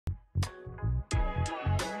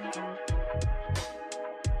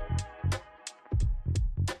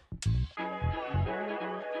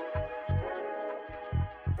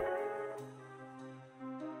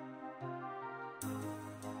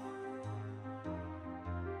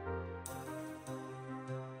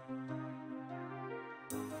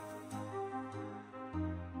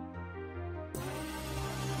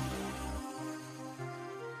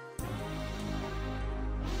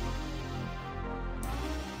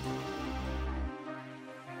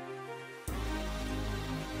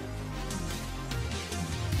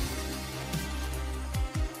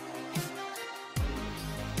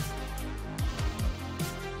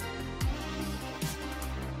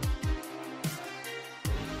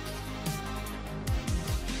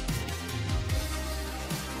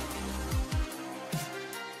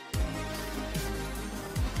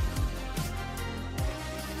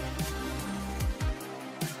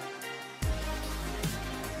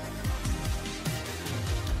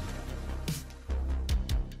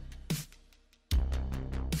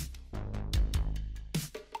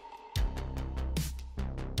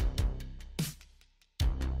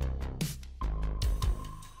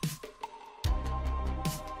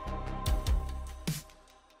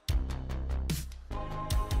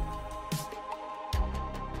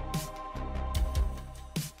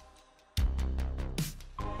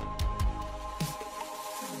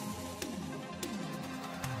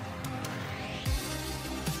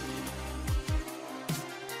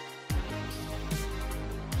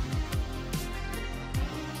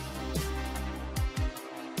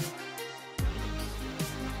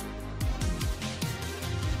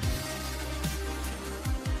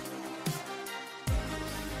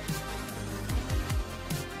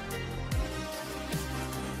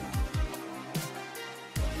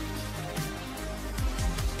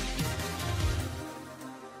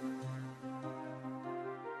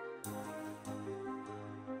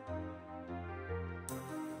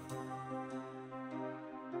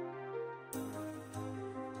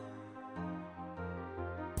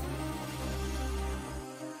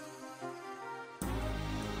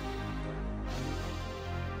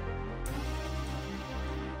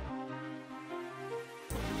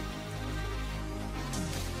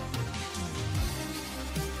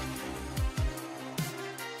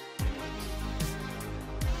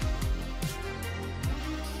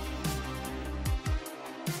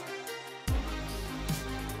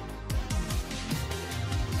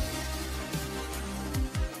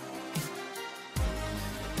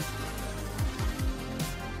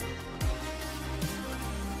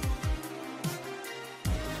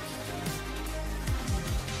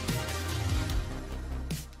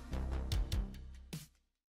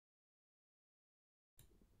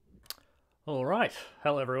Alright,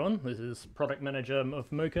 hello everyone, this is Product Manager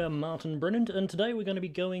of Mocha, Martin Brennand, and today we're going to be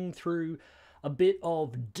going through a bit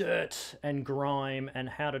of dirt and grime and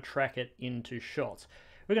how to track it into shots.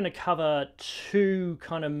 We're going to cover two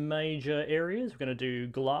kind of major areas. We're going to do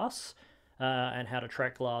glass and how to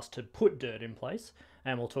track glass to put dirt in place,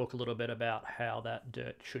 and we'll talk a little bit about how that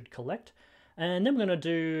dirt should collect. And then we're going to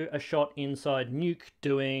do a shot inside Nuke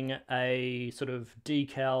doing a sort of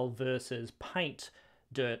decal versus paint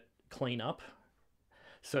dirt cleanup,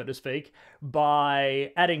 so to speak, by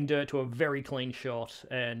adding dirt to a very clean shot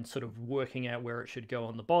and sort of working out where it should go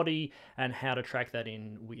on the body and how to track that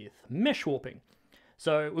in with mesh warping.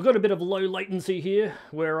 So we've got a bit of low latency here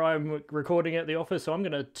where I'm recording at the office, so I'm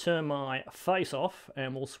going to turn my face off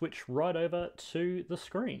and we'll switch right over to the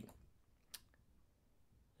screen.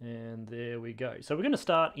 And there we go. So we're going to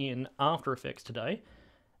start in After Effects today.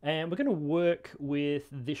 And we're going to work with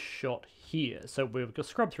this shot here. So we're going to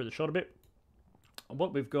scrub through the shot a bit.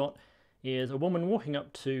 What we've got is a woman walking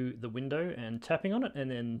up to the window and tapping on it, and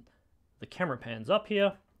then the camera pans up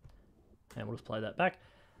here, and we'll just play that back.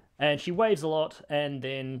 And she waves a lot and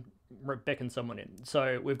then beckons someone in.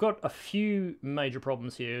 So we've got a few major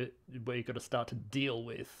problems here where you've got to start to deal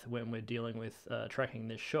with when we're dealing with tracking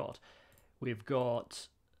this shot. We've got,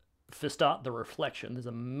 for start, the reflection. There's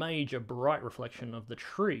a major bright reflection of the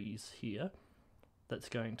trees here that's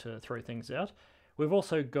going to throw things out. We've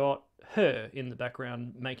also got her in the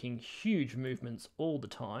background making huge movements all the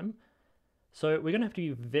time. So we're going to have to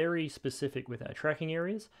be very specific with our tracking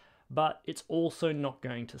areas, but it's also not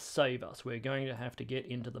going to save us. We're going to have to get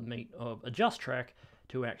into the meat of Adjust Track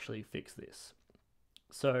to actually fix this.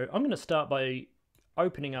 So I'm going to start by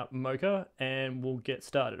opening up Mocha and we'll get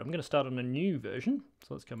started. I'm going to start on a new version.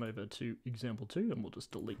 So let's come over to example 2 and we'll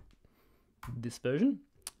just delete this version.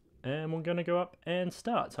 And we're going to go up and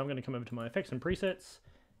start. So I'm going to come over to my effects and presets.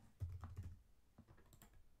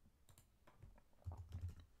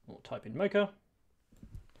 We'll type in Mocha.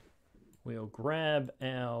 We'll grab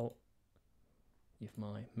our, if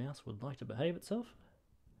my mouse would like to behave itself,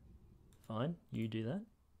 fine, you do that.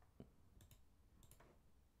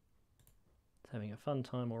 Having a fun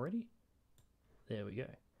time already. There we go.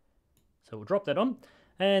 So we'll drop that on,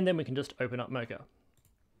 and then we can just open up Mocha.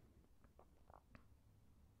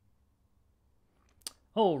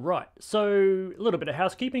 All right, so a little bit of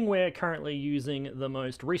housekeeping. We're currently using the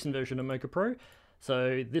most recent version of Mocha Pro.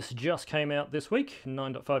 So this just came out this week,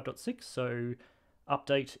 9.5.6, so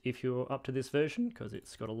update if you're up to this version, because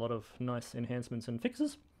it's got a lot of nice enhancements and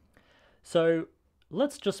fixes. So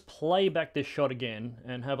let's just play back this shot again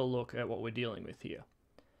and have a look at what we're dealing with here.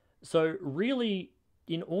 So really,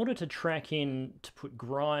 in order to track in to put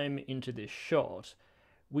grime into this shot,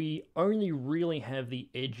 we only really have the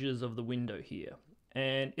edges of the window here.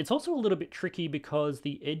 And it's also a little bit tricky because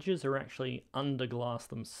the edges are actually under glass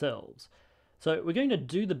themselves. So we're going to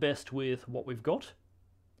do the best with what we've got,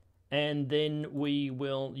 and then we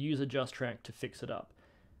will use Adjust Track to fix it up.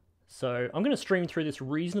 So I'm going to stream through this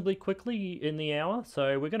reasonably quickly in the hour,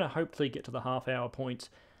 so we're going to hopefully get to the half-hour point,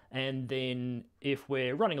 and then if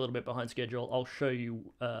we're running a little bit behind schedule, I'll show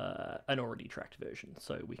you an already tracked version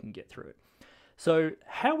so we can get through it. So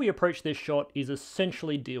how we approach this shot is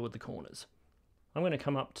essentially deal with the corners. I'm going to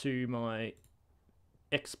come up to my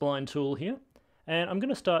X-spline tool here, and I'm going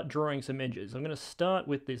to start drawing some edges. I'm going to start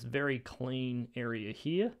with this very clean area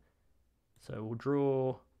here. So we'll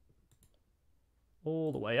draw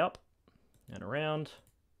all the way up and around,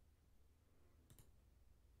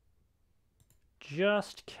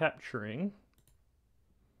 just capturing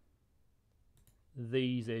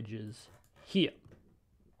these edges here.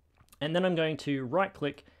 And then I'm going to right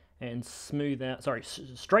click and straighten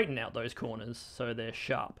out those corners so they're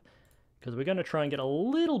sharp, because we're going to try and get a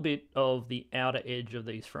little bit of the outer edge of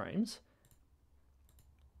these frames.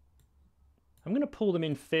 I'm going to pull them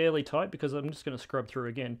in fairly tight because I'm just going to scrub through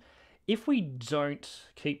again. If we don't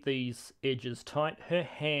keep these edges tight, her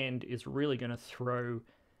hand is really going to throw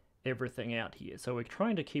everything out here. So we're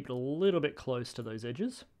trying to keep it a little bit close to those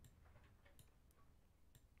edges.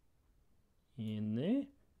 In there.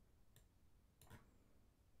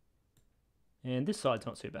 And this side's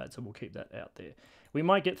not too bad, so we'll keep that out there. We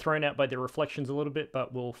might get thrown out by the reflections a little bit,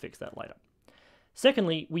 but we'll fix that later.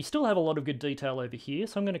 Secondly, we still have a lot of good detail over here,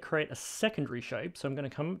 so I'm going to create a secondary shape. So I'm going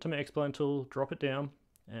to come up to my X-spline tool, drop it down,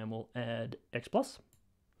 and we'll add X+.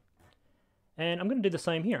 And I'm going to do the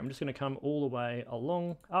same here. I'm just going to come all the way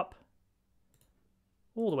along, up,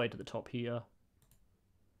 all the way to the top here,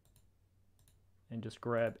 and just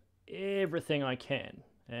grab everything I can.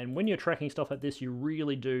 And when you're tracking stuff like this, you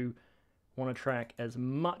really do want to track as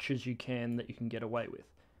much as you can that you can get away with.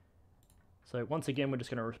 So once again, we're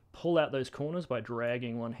just going to pull out those corners by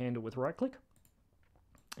dragging one handle with right click.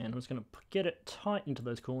 And I'm just going to get it tight into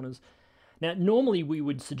those corners. Now, normally we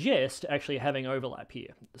would suggest actually having overlap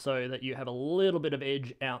here so that you have a little bit of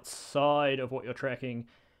edge outside of what you're tracking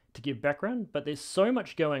to give background, but there's so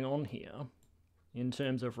much going on here in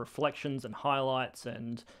terms of reflections and highlights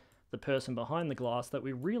and the person behind the glass that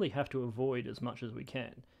we really have to avoid as much as we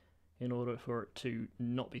can in order for it to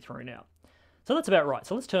not be thrown out. So that's about right.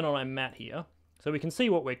 So let's turn on our matte here so we can see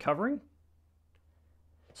what we're covering.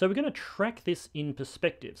 So we're going to track this in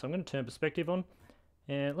perspective. So I'm going to turn perspective on,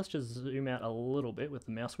 and let's just zoom out a little bit with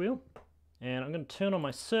the mouse wheel. And I'm going to turn on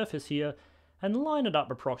my surface here and line it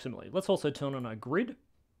up approximately. Let's also turn on our grid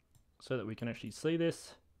so that we can actually see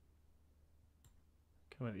this.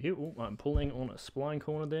 Come over here. Oh, I'm pulling on a spline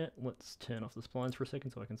corner there. Let's turn off the splines for a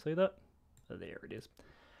second so I can see that. So there it is.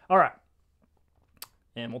 All right.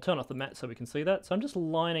 And we'll turn off the matte so we can see that. So I'm just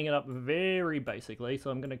lining it up very basically. So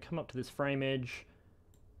I'm going to come up to this frame edge.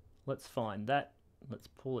 Let's find that. Let's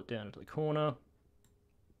pull it down into the corner.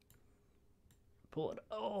 Pull it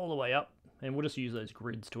all the way up. And we'll just use those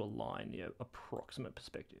grids to align the approximate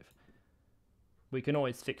perspective. We can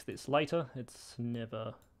always fix this later. It's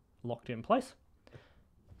never locked in place.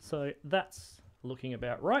 So that's looking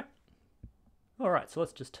about right. All right, so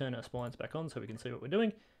let's just turn our splines back on so we can see what we're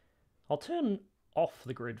doing. I'll turn off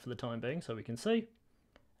the grid for the time being so we can see.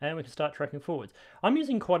 And we can start tracking forwards. I'm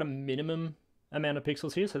using quite a minimum amount of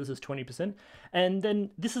pixels here, so this is 20%. And then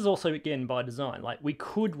this is also, again, by design. Like, we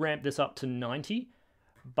could ramp this up to 90,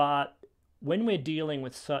 but when we're dealing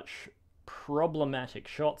with such problematic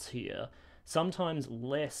shots here, sometimes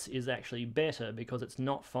less is actually better because it's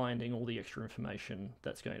not finding all the extra information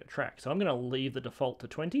that's going to track. So I'm going to leave the default to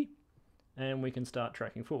 20, and we can start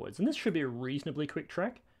tracking forwards. And this should be a reasonably quick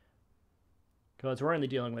track, because we're only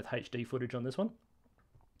dealing with HD footage on this one.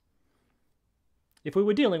 If we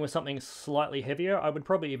were dealing with something slightly heavier, I would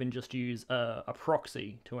probably even just use a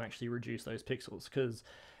proxy to actually reduce those pixels, because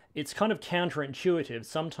it's kind of counterintuitive.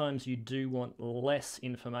 Sometimes you do want less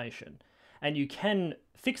information. And you can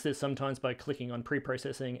fix this sometimes by clicking on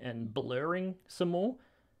pre-processing and blurring some more,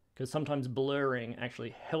 because sometimes blurring actually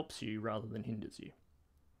helps you rather than hinders you.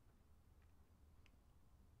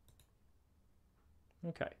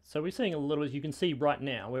 Okay, so we're seeing a little, as you can see right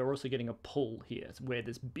now, we're also getting a pull here where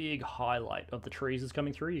this big highlight of the trees is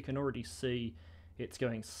coming through. You can already see it's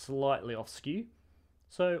going slightly off skew.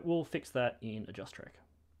 So we'll fix that in Adjust Track.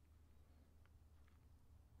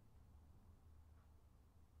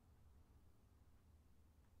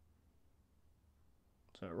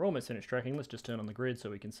 So we're almost finished tracking. Let's just turn on the grid so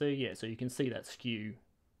we can see. Yeah, so you can see that skew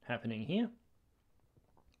happening here,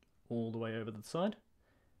 all the way over the side.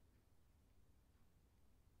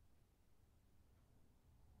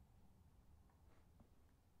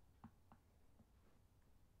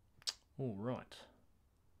 All right.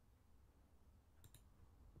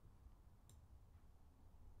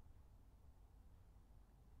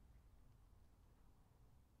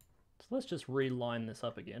 So let's just reline this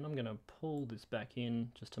up again. I'm going to pull this back in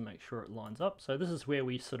just to make sure it lines up. So this is where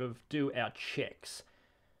we sort of do our checks.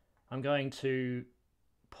 I'm going to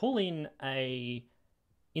pull in a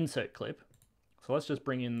insert clip. So let's just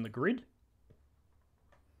bring in the grid.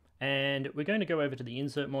 And we're going to go over to the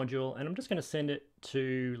insert module, and I'm just going to send it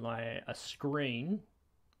to like a screen.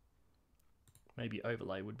 Maybe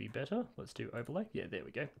overlay would be better. Let's do overlay. Yeah, there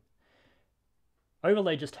we go.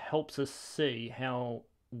 Overlay just helps us see how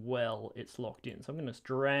well it's locked in. So I'm going to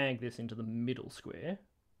drag this into the middle square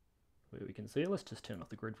where we can see it. Let's just turn off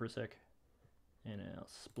the grid for a sec and our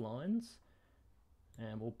splines.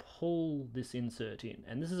 And we'll pull this insert in.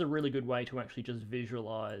 And this is a really good way to actually just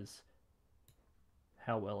visualize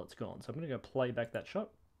how well it's gone. So I'm going to go play back that shot.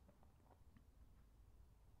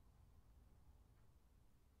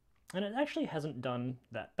 And it actually hasn't done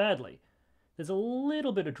that badly. There's a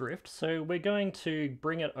little bit of drift, so we're going to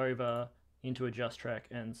bring it over into Adjust Track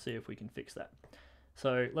and see if we can fix that.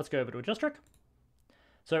 So let's go over to Adjust Track.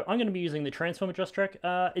 So I'm going to be using the Transform Adjust Track.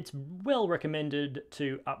 It's well recommended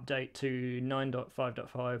to update to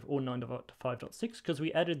 9.5.5 or 9.5.6 because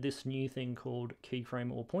we added this new thing called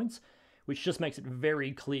Keyframe All Points, which just makes it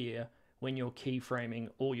very clear when you're keyframing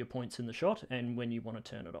all your points in the shot and when you want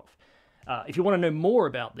to turn it off. If you want to know more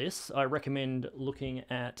about this, I recommend looking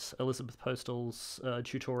at Elizabeth Postal's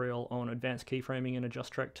tutorial on advanced keyframing in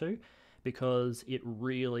Adjust Track 2, because it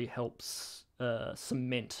really helps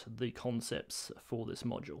cement the concepts for this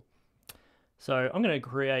module. So I'm going to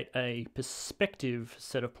create a perspective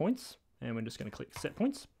set of points, and we're just going to click Set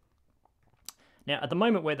Points. Now, at the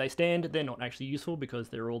moment where they stand, they're not actually useful because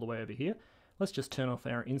they're all the way over here. Let's just turn off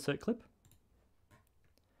our insert clip.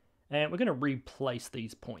 And we're going to replace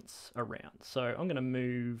these points around. So I'm going to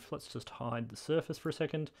move, let's just hide the surface for a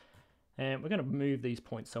second, and we're going to move these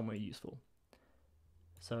points somewhere useful.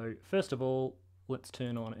 So first of all, let's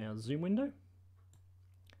turn on our zoom window.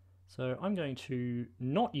 So I'm going to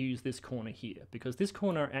not use this corner here because this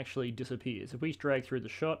corner actually disappears. If we drag through the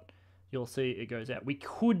shot, you'll see it goes out. We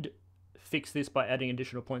could fix this by adding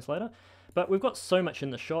additional points later, but we've got so much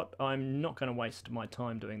in the shot, I'm not going to waste my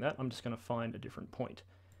time doing that. I'm just going to find a different point.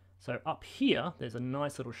 So up here, there's a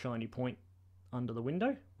nice little shiny point under the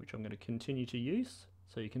window, which I'm going to continue to use.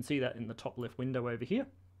 So you can see that in the top left window over here.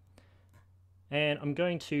 And I'm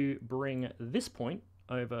going to bring this point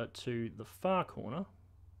over to the far corner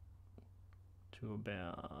to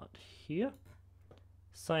about here.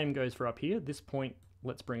 Same goes for up here. This point,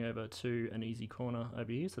 let's bring over to an easy corner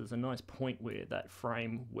over here. So there's a nice point where that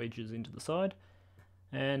frame wedges into the side.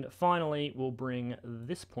 And finally, we'll bring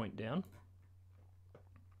this point down.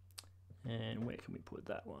 And where can we put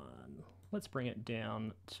that one? Let's bring it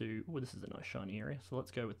down to, oh, this is a nice shiny area. So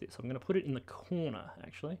let's go with this. I'm going to put it in the corner,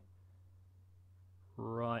 actually.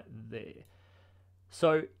 Right there.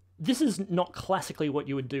 So this is not classically what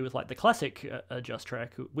you would do with like the classic adjust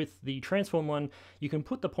track. With the transform one, you can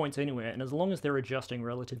put the points anywhere, and as long as they're adjusting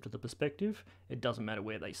relative to the perspective, it doesn't matter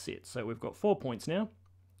where they sit. So we've got 4 points now,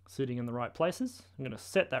 sitting in the right places. I'm going to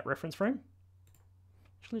set that reference frame.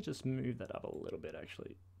 Actually, just move that up a little bit,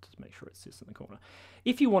 actually, to make sure it sits in the corner.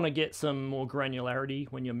 If you want to get some more granularity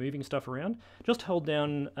when you're moving stuff around, just hold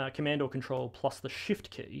down Command or Control plus the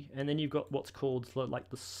Shift key, and then you've got what's called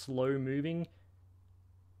like the slow moving,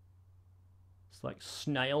 it's like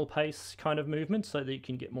snail pace kind of movement, so that you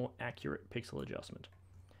can get more accurate pixel adjustment.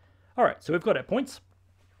 All right, so we've got our points.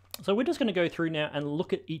 So we're just going to go through now and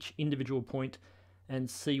look at each individual point and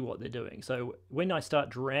see what they're doing. So when I start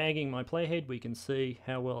dragging my playhead, we can see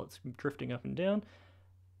how well it's drifting up and down.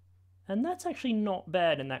 And that's actually not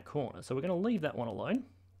bad in that corner. So we're going to leave that one alone.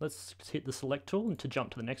 Let's hit the select tool and to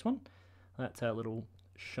jump to the next one. That's our little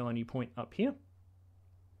shiny point up here.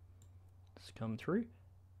 Let's come through.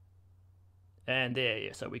 And there,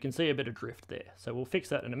 yeah, so we can see a bit of drift there. So we'll fix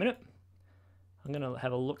that in a minute. I'm going to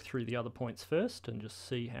have a look through the other points first and just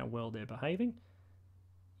see how well they're behaving.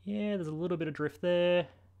 Yeah, there's a little bit of drift there.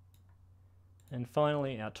 And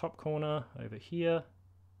finally, our top corner over here.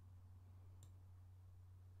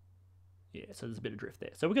 Yeah, so there's a bit of drift there.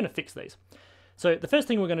 So we're going to fix these. So the first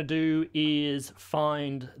thing we're going to do is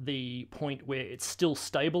find the point where it's still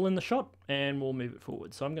stable in the shot, and we'll move it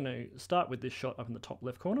forward. So I'm going to start with this shot up in the top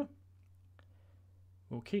left corner.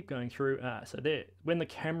 We'll keep going through. So there, when the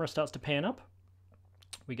camera starts to pan up,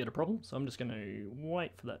 we get a problem. So I'm just going to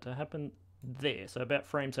wait for that to happen. There, so about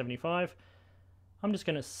frame 75. I'm just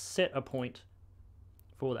going to set a point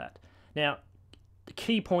for that. Now, the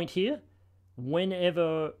key point here,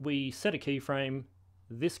 whenever we set a keyframe,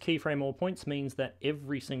 this keyframe all points means that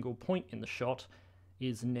every single point in the shot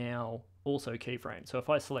is now also keyframed. So if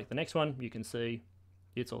I select the next one, you can see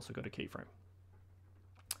it's also got a keyframe.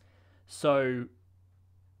 So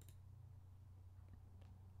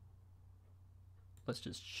let's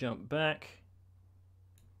just jump back.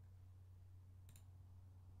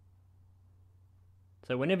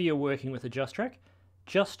 So whenever you're working with Adjust Track,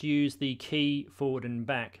 just use the key forward and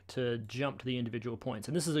back to jump to the individual points.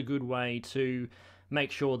 And this is a good way to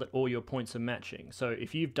make sure that all your points are matching. So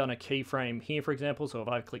if you've done a keyframe here, for example, so if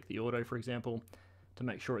I click the auto, for example, to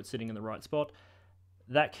make sure it's sitting in the right spot,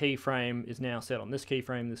 that keyframe is now set on this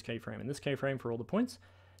keyframe, this keyframe, and this keyframe for all the points.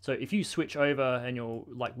 So if you switch over and you're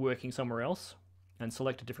like working somewhere else and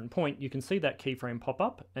select a different point, you can see that keyframe pop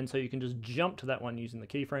up. And so you can just jump to that one using the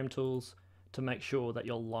keyframe tools to make sure that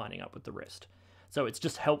you're lining up with the rest. So it's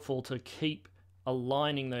just helpful to keep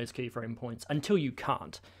aligning those keyframe points until you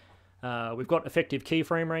can't. We've got effective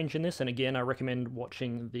keyframe range in this, and again, I recommend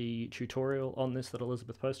watching the tutorial on this that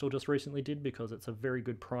Elizabeth Postal just recently did, because it's a very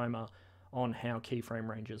good primer on how keyframe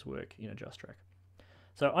ranges work in Adjust Track.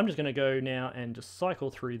 So I'm just going to go now and just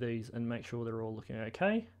cycle through these and make sure they're all looking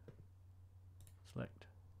okay. Select.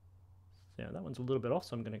 Yeah, that one's a little bit off,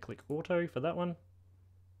 so I'm going to click Auto for that one.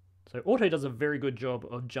 So Auto does a very good job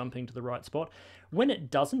of jumping to the right spot. When it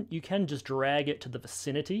doesn't, you can just drag it to the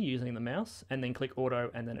vicinity using the mouse and then click Auto,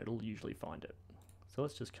 and then it'll usually find it. So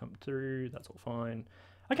let's just come through, that's all fine.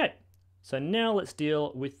 Okay, so now let's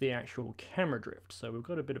deal with the actual camera drift. So we've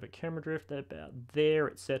got a bit of a camera drift about there,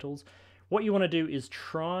 it settles. What you want to do is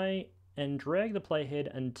try and drag the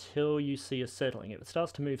playhead until you see a settling. If it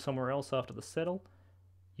starts to move somewhere else after the settle,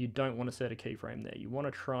 you don't want to set a keyframe there. You want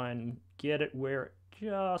to try and get it where it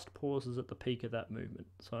just pauses at the peak of that movement.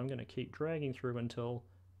 So I'm going to keep dragging through until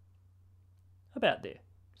about there.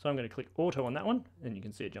 So I'm going to click auto on that one, and you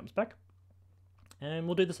can see it jumps back. And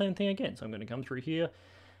we'll do the same thing again. So I'm going to come through here.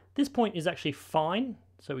 This point is actually fine,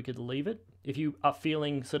 so we could leave it. If you are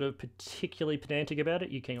feeling sort of particularly pedantic about it,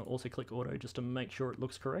 you can also click auto just to make sure it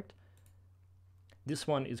looks correct. This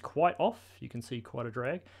one is quite off. You can see quite a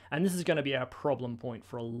drag. And this is going to be our problem point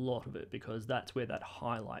for a lot of it because that's where that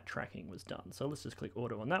highlight tracking was done. So let's just click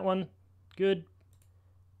auto on that one. Good.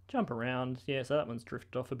 Jump around. Yeah, so that one's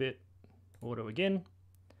drifted off a bit. Auto again.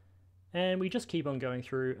 And we just keep on going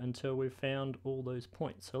through until we've found all those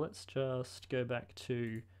points. So let's just go back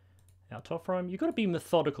to our top frame. You've got to be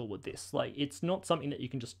methodical with this. Like, it's not something that you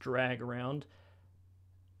can just drag around.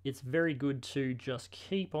 It's very good to just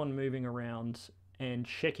keep on moving around and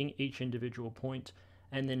checking each individual point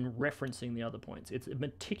and then referencing the other points. It's a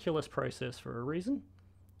meticulous process for a reason.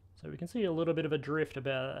 So we can see a little bit of a drift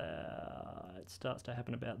about, it starts to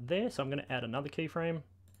happen about there. So I'm going to add another keyframe.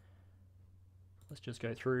 Let's just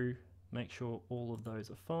go through, make sure all of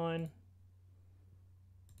those are fine.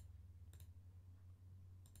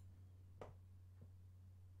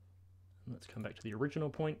 And let's come back to the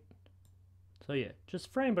original point. So yeah,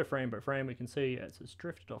 just frame by frame by frame, we can see it's just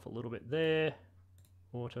drifted off a little bit there.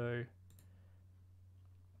 Auto.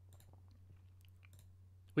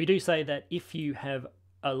 We do say that if you have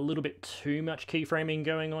a little bit too much keyframing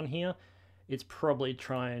going on here, it's probably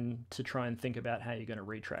trying to think about how you're going to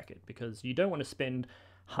retrack it, because you don't want to spend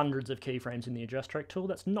hundreds of keyframes in the adjust track tool.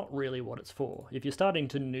 That's not really what it's for. If you're starting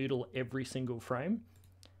to noodle every single frame,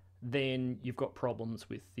 then you've got problems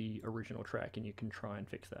with the original track and you can try and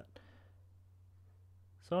fix that.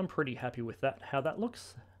 So I'm pretty happy with that, how that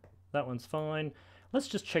looks. That one's fine. Let's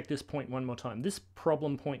just check this point one more time. This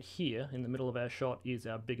problem point here in the middle of our shot is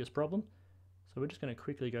our biggest problem. So we're just going to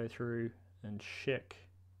quickly go through and check.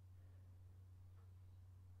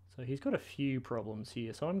 So he's got a few problems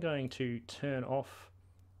here. So I'm going to turn off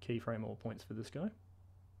keyframe all points for this guy.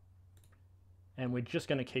 And we're just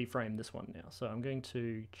going to keyframe this one now. So I'm going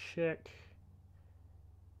to check.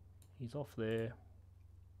 He's off there.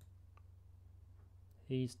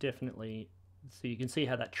 He's definitely... So you can see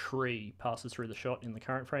how that tree passes through the shot in the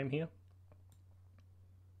current frame here.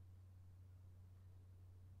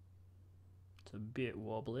 It's a bit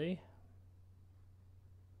wobbly.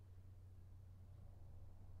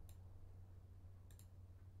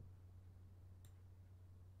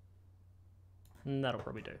 And that'll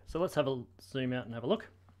probably do. So let's have a zoom out and have a look.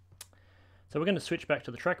 So we're going to switch back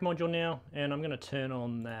to the track module now, and I'm going to turn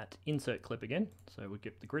on that insert clip again. So we'll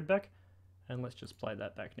get the grid back, and let's just play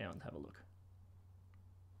that back now and have a look.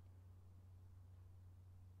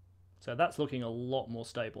 So that's looking a lot more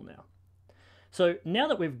stable now. So now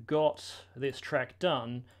that we've got this track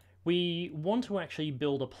done, we want to actually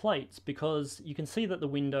build a plate, because you can see that the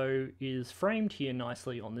window is framed here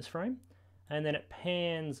nicely on this frame, and then it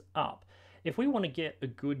pans up. If we want to get a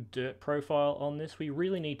good dirt profile on this, we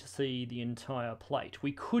really need to see the entire plate.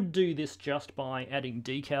 We could do this just by adding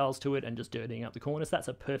decals to it and just dirtying up the corners. That's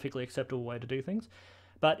a perfectly acceptable way to do things.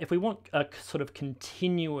 But if we want a sort of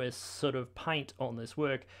continuous sort of paint on this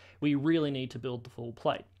work, we really need to build the full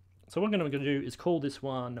plate. So what I'm going to do is call this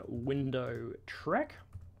one window track.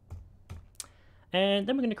 And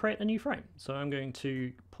then we're going to create a new frame. So I'm going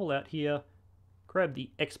to pull out here, grab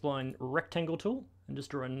the X-spline rectangle tool, and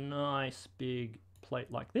just draw a nice big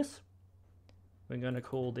plate like this. We're going to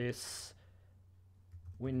call this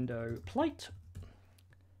window plate.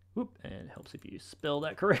 Whoop, and it helps if you spell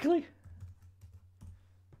that correctly.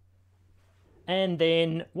 And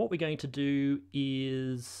then what we're going to do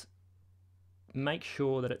is make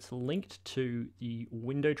sure that it's linked to the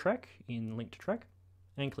window track in link to track,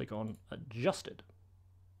 and click on adjusted,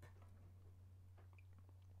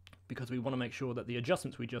 because we want to make sure that the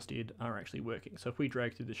adjustments we just did are actually working. So if we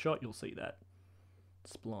drag through the shot, you'll see that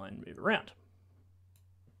spline move around.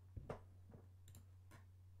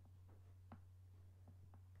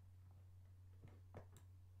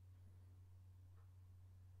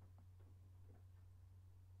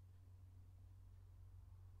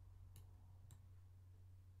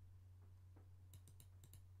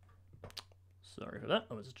 Sorry for that,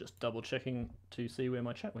 I was just double checking to see where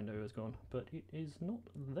my chat window has gone, but it is not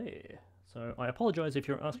there. So I apologise if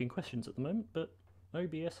you're asking questions at the moment, but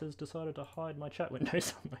OBS has decided to hide my chat window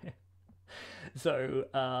somewhere. So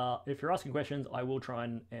if you're asking questions, I will try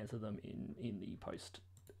and answer them in the post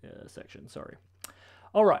section, sorry.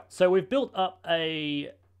 Alright, so we've built up a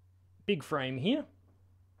big frame here,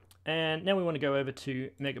 and now we want to go over to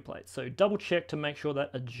Megaplate. So double check to make sure that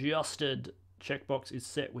adjusted checkbox is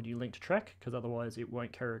set when you link to track, because otherwise it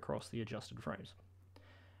won't carry across the adjusted frames.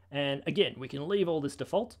 And again, we can leave all this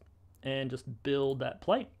default and just build that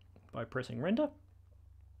plate by pressing render.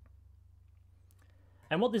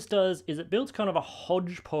 And what this does is it builds kind of a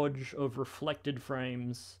hodgepodge of reflected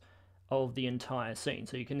frames of the entire scene.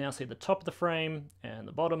 So you can now see the top of the frame and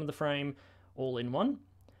the bottom of the frame all in one.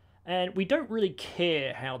 And we don't really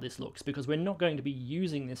care how this looks because we're not going to be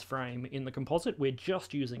using this frame in the composite, we're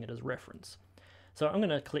just using it as reference. So I'm going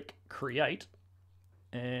to click Create,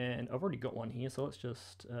 and I've already got one here, so let's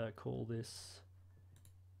just call this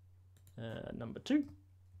number 2,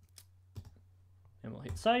 and we'll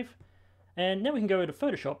hit Save. And now we can go over to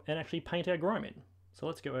Photoshop and actually paint our grime in. So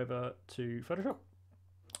let's go over to Photoshop.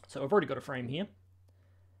 So I've already got a frame here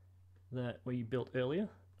that we built earlier,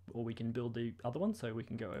 or we can build the other one. So we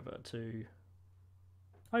can go over to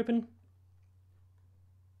Open,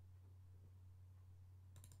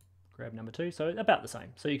 grab number 2, so about the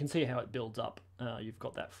same. So you can see how it builds up. You've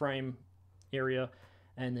got that frame area,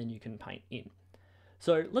 and then you can paint in.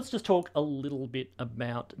 So let's just talk a little bit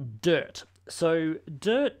about dirt. So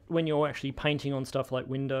dirt, when you're actually painting on stuff like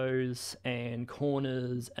windows and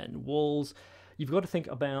corners and walls, you've got to think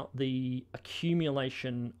about the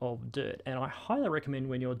accumulation of dirt. And I highly recommend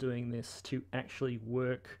when you're doing this to actually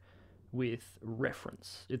work with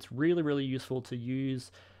reference. It's really, really useful to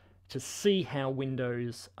use to see how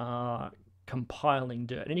windows are compiling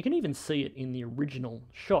dirt. And you can even see it in the original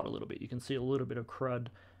shot a little bit. You can see a little bit of crud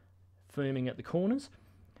firming at the corners.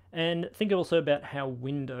 And think also about how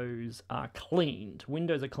windows are cleaned.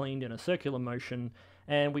 Windows are cleaned in a circular motion,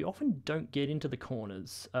 and we often don't get into the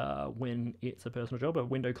corners when it's a personal job. A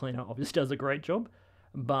window cleaner obviously does a great job,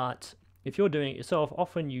 but if you're doing it yourself,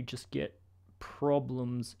 often you just get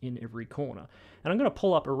problems in every corner. And I'm going to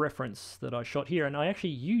pull up a reference that I shot here, and I actually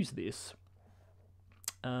use this.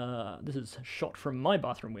 This is shot from my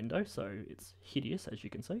bathroom window, so it's hideous, as you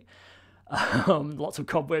can see. Lots of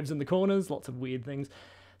cobwebs in the corners, lots of weird things.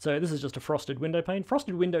 So this is just a frosted window pane.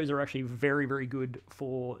 Frosted windows are actually very, very good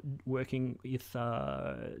for working with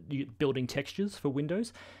building textures for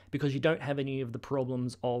windows, because you don't have any of the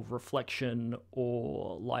problems of reflection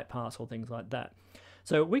or light pass or things like that.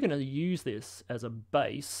 So we're going to use this as a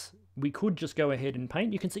base. We could just go ahead and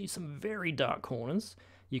paint. You can see some very dark corners.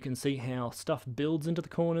 You can see how stuff builds into the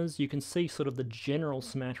corners. You can see sort of the general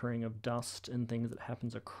smattering of dust and things that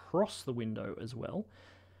happens across the window as well.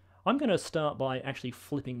 I'm going to start by actually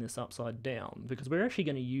flipping this upside down, because we're actually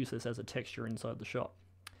going to use this as a texture inside the shot.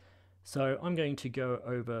 So I'm going to go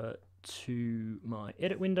over to my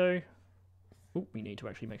edit window. Ooh, we need to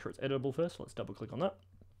actually make sure it's editable first. Let's double click on that.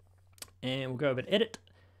 And we'll go over to Edit,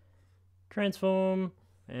 Transform,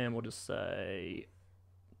 and we'll just say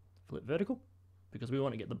Flip Vertical, because we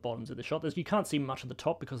want to get the bottoms of the shot. You can't see much of the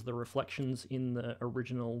top because of the reflections in the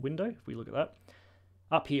original window, if we look at that.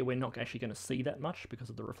 Up here, we're not actually going to see that much because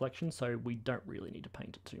of the reflection, so we don't really need to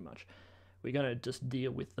paint it too much. We're going to just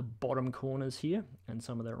deal with the bottom corners here and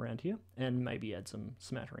some of them around here, and maybe add some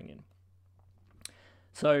smattering in.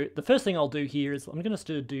 So the first thing I'll do here is I'm going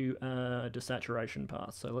to do a desaturation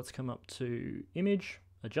path. So let's come up to Image,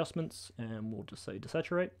 Adjustments, and we'll just say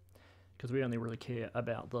Desaturate, because we only really care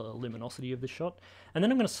about the luminosity of the shot. And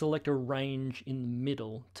then I'm going to select a range in the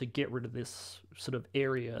middle to get rid of this sort of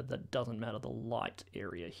area that doesn't matter, the light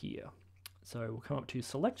area here. So we'll come up to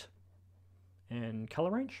Select and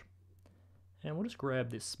Color Range, and we'll just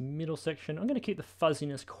grab this middle section. I'm going to keep the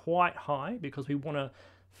fuzziness quite high because we want to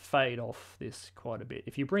fade off this quite a bit.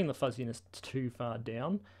 If you bring the fuzziness too far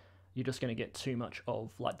down, you're just going to get too much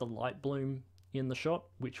of like the light bloom in the shot,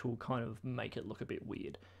 which will kind of make it look a bit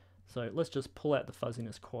weird. So let's just pull out the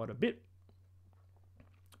fuzziness quite a bit,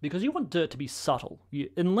 because you want dirt to be subtle.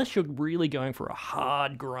 Unless you're really going for a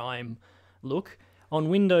hard grime look. On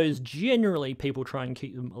windows, generally people try and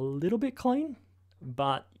keep them a little bit clean,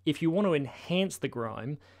 but if you want to enhance the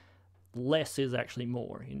grime, less is actually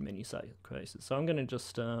more in many cases. So I'm going to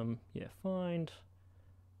just find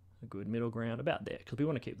a good middle ground about there, because we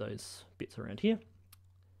want to keep those bits around here.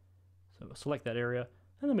 So we'll select that area,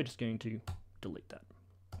 and then we're just going to delete that.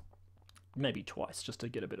 Maybe twice, just to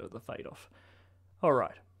get a bit of the fade off. All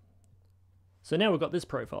right. So now we've got this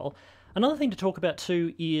profile. Another thing to talk about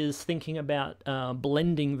too is thinking about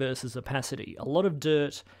blending versus opacity. A lot of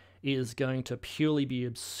dirt is going to purely be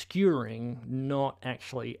obscuring, not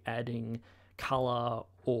actually adding color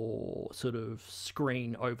or sort of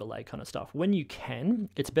screen overlay kind of stuff. When you can,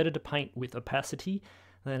 it's better to paint with opacity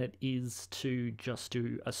than it is to just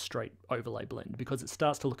do a straight overlay blend, because it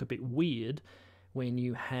starts to look a bit weird when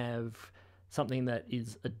you have something that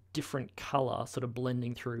is a different color sort of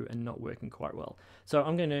blending through and not working quite well. So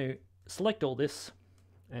I'm going to select all this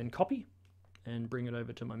and copy and bring it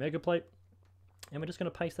over to my mega plate, and we're just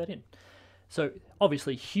going to paste that in. So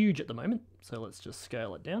obviously huge at the moment, so let's just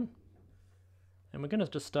scale it down. And we're going to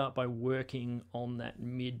just start by working on that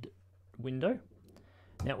mid window.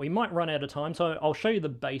 Now we might run out of time, so I'll show you the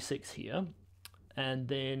basics here, and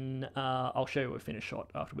then I'll show you a finished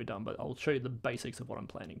shot after we're done, but I'll show you the basics of what I'm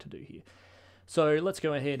planning to do here. So let's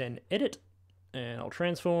go ahead and edit, and I'll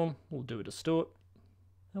transform, we'll do a distort,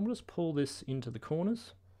 and we'll just pull this into the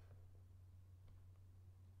corners.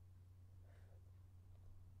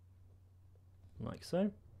 Like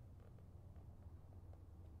so.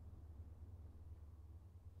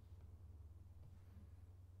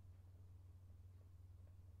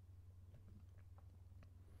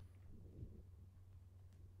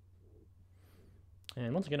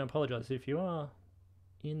 And once again, I apologize if you are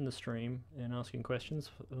in the stream and asking questions.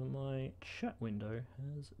 My chat window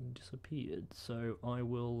has disappeared, so I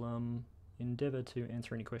will endeavour to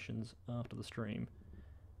answer any questions after the stream.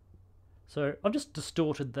 So I've just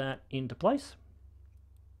distorted that into place,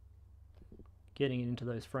 getting it into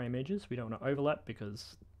those frame edges. We don't want to overlap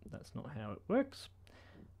because that's not how it works.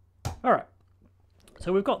 All right,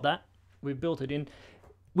 so we've got that. We've built it in.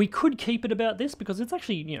 We could keep it about this because it's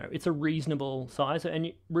actually, you know, it's a reasonable size.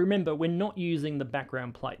 And remember, we're not using the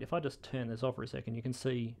background plate. If I just turn this off for a second, you can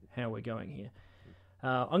see how we're going here.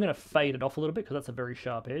 I'm going to fade it off a little bit because that's a very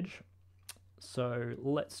sharp edge. So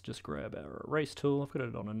let's just grab our erase tool. I've got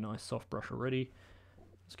it on a nice soft brush already.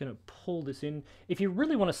 Just going to pull this in. If you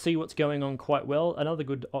really want to see what's going on quite well, another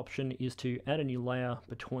good option is to add a new layer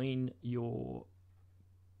between your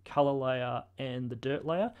color layer and the dirt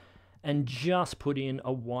layer, and just put in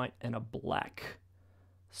a white and a black.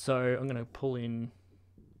 So I'm going to pull in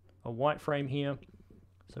a white frame here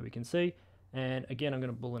so we can see. And again, I'm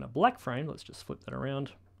going to pull in a black frame. Let's just flip that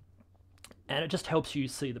around. And it just helps you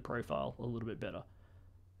see the profile a little bit better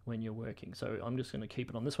when you're working. So I'm just going to keep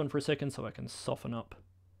it on this one for a second so I can soften up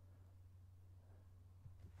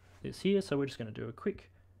this here. So we're just going to do a quick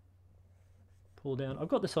pull down. I've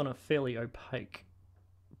got this on a fairly opaque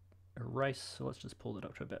erase, so let's just pull it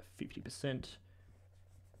up to about 50%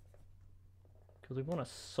 because we want a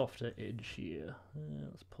softer edge here.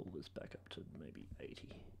 Let's pull this back up to maybe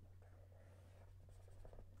 80.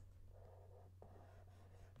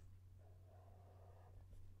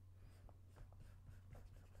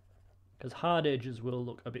 Because hard edges will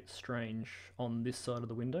look a bit strange on this side of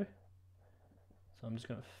the window. So I'm just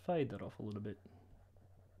going to fade that off a little bit.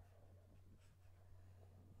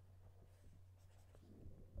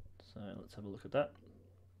 So let's have a look at that.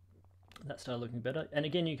 That started looking better. And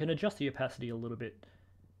again, you can adjust the opacity a little bit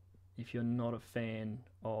if you're not a fan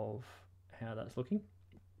of how that's looking.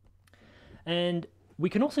 And we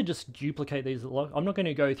can also just duplicate these a lot. I'm not going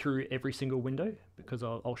to go through every single window because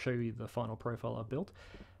I'll show you the final profile I've built.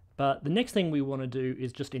 But the next thing we want to do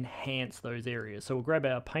is just enhance those areas. So we'll grab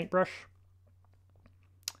our paintbrush.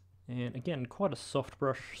 And again, quite a soft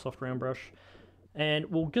brush, soft round brush. And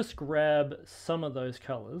we'll just grab some of those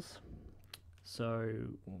colors. So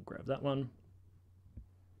we'll grab that one.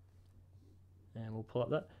 And we'll pull up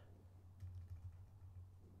that.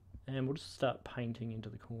 And we'll just start painting into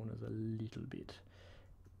the corners a little bit.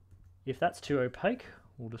 If that's too opaque,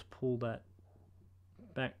 we'll just pull that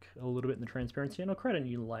back a little bit in the transparency, and I'll create a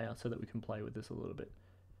new layer so that we can play with this a little bit.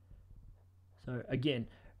 So again,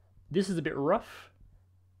 this is a bit rough,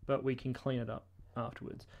 but we can clean it up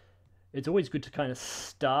afterwards. It's always good to kind of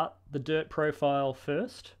start the dirt profile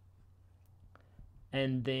first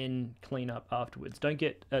and then clean up afterwards. Don't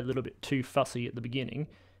get a little bit too fussy at the beginning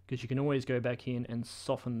because you can always go back in and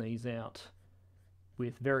soften these out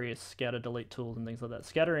with various scatter delete tools and things like that.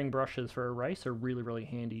 Scattering brushes for erase are really, really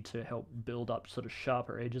handy to help build up sort of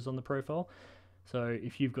sharper edges on the profile. So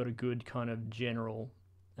if you've got a good kind of general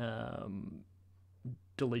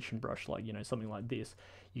deletion brush, like, you know, something like this,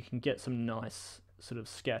 you can get some nice sort of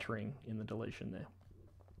scattering in the deletion there.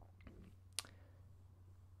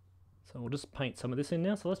 So we'll just paint some of this in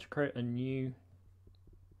now. So let's create a new.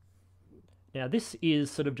 Now this is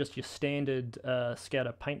sort of just your standard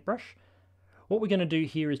scatter paintbrush. What we're going to do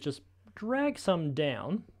here is just drag some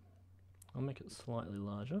down. I'll make it slightly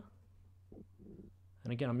larger.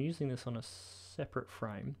 And again, I'm using this on a separate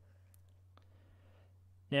frame.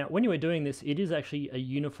 Now, when you are doing this, it is actually a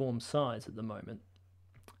uniform size at the moment.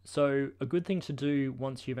 So a good thing to do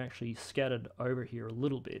once you've actually scattered over here a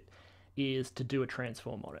little bit is to do a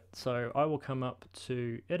transform on it. So I will come up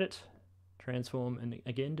to Edit, Transform, and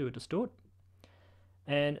again do a distort.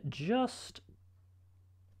 And just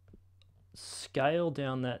scale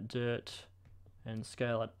down that dirt and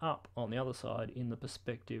scale it up on the other side in the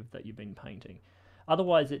perspective that you've been painting.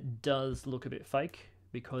 Otherwise it does look a bit fake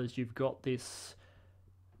because you've got this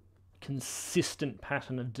consistent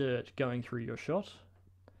pattern of dirt going through your shot.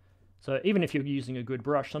 So even if you're using a good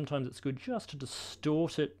brush, sometimes it's good just to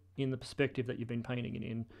distort it in the perspective that you've been painting it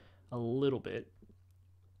in a little bit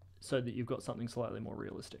so that you've got something slightly more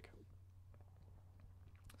realistic.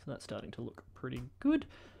 So that's starting to look pretty good.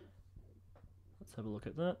 Let's have a look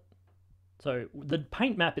at that. So the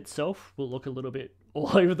paint map itself will look a little bit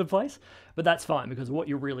all over the place, but that's fine because what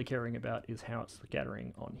you're really caring about is how it's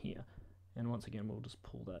scattering on here. And once again, we'll just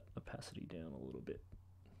pull that opacity down a little bit.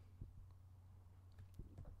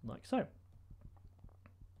 Like so.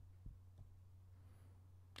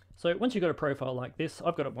 So once you've got a profile like this,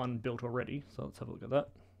 I've got one built already, so let's have a look at that.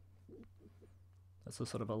 That's a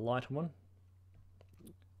sort of a lighter one,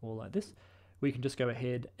 or like this. We can just go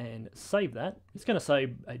ahead and save that. It's going to say,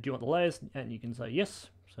 do you want the layers? And you can say yes,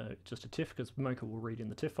 so just a TIFF because Mocha will read in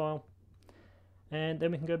the TIFF file. And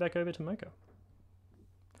then we can go back over to Mocha.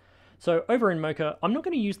 So over in Mocha, I'm not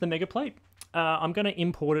going to use the mega plate. I'm going to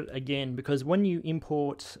import it again because when you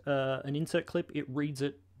import an insert clip, it reads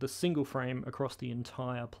it the single frame across the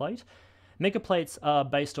entire plate. Mega plates are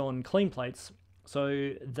based on clean plates,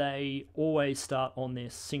 so they always start on their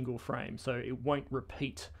single frame, so it won't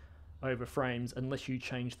repeat over frames unless you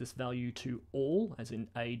change this value to all, as in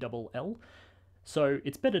ALL. So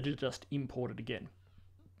it's better to just import it again.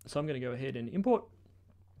 So I'm going to go ahead and import.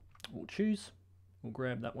 We'll choose. We'll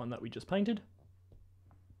grab that one that we just painted.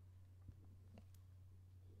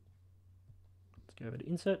 Let's go over to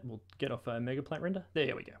insert. We'll get off a mega plate render.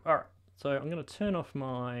 There we go. All right. So I'm going to turn off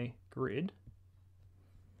my grid.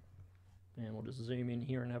 And we'll just zoom in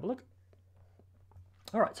here and have a look.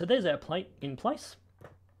 All right. So there's our plate in place.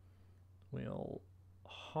 We'll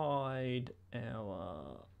hide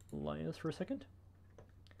our layers for a second.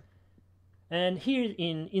 And here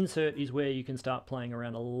in Insert is where you can start playing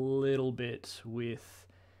around a little bit with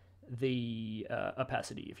the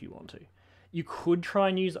opacity if you want to. You could try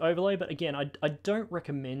and use Overlay, but again, I don't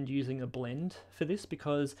recommend using a blend for this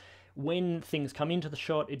because when things come into the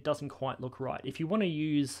shot, it doesn't quite look right. If you want to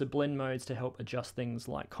use the blend modes to help adjust things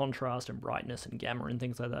like contrast and brightness and gamma and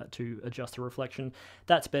things like that to adjust the reflection,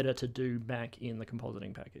 that's better to do back in the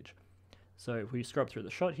compositing package. So if we scrub through the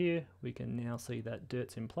shot here, we can now see that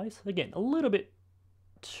dirt's in place. Again, a little bit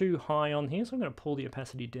too high on here, so I'm going to pull the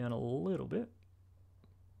opacity down a little bit.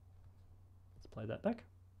 Let's play that back.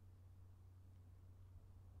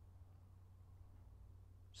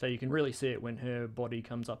 So you can really see it when her body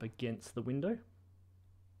comes up against the window.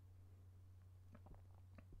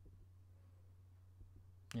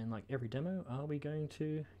 And like every demo, are we going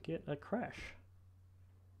to get a crash?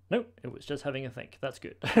 Nope, it was just having a think. That's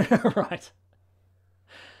good. Right.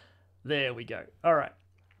 There we go. All right.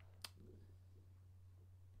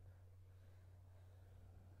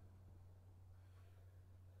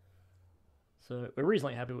 So we're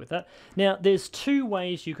reasonably happy with that. Now, there's two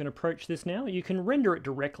ways you can approach this now. You can render it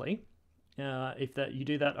directly. If you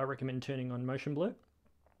do that, I recommend turning on motion blur.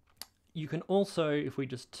 You can also, if we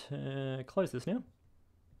just close this now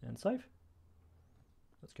and save.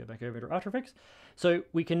 Let's go back over to After Effects. So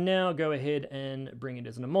we can now go ahead and bring it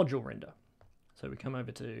as a module render. So we come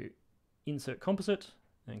over to Insert Composite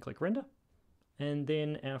and click Render, and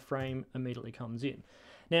then our frame immediately comes in.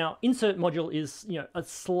 Now, Insert Module is a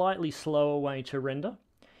slightly slower way to render.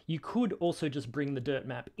 You could also just bring the dirt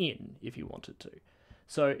map in if you wanted to.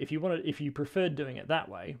 So if you preferred doing it that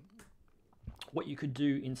way, what you could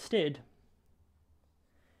do instead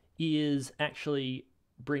is actually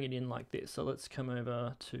bring it in like this. So let's come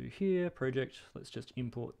over to here, project, let's just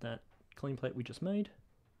import that clean plate we just made.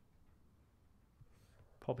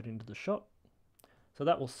 Pop it into the shot. So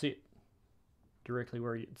that will sit directly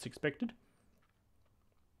where it's expected.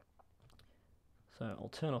 So I'll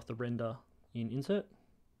turn off the render in Insert.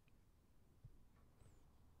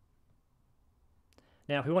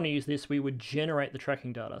 Now if we want to use this, we would generate the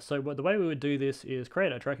tracking data. So the way we would do this is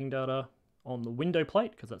create our tracking data on the window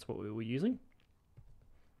plate, because that's what we were using.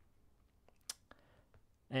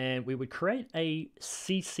 And we would create a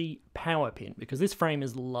CC power pin because this frame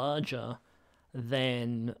is larger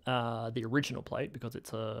than the original plate because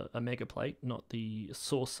it's a mega plate, not the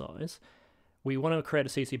source size. We want to create a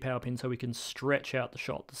CC power pin so we can stretch out the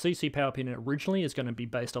shot. The CC power pin originally is going to be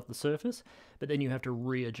based off the surface, but then you have to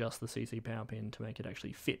readjust the CC power pin to make it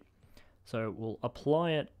actually fit. So we'll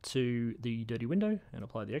apply it to the dirty window and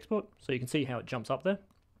apply the export so you can see how it jumps up there.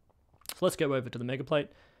 So let's go over to the mega plate.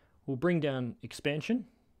 We'll bring down expansion.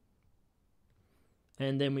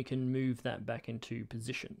 And then we can move that back into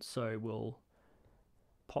position. So we'll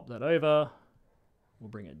pop that over, we'll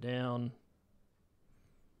bring it down.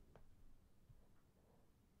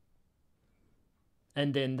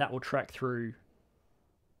 And then that will track through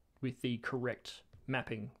with the correct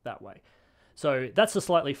mapping that way. So that's a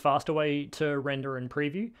slightly faster way to render and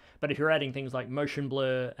preview, but if you're adding things like motion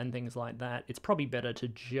blur and things like that, it's probably better to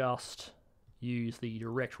just use the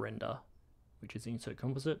direct render, which is insert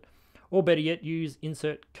composite, or better yet, use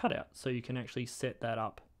insert cutout, so you can actually set that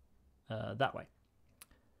up that way.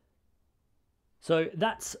 So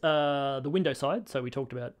that's the window side. So we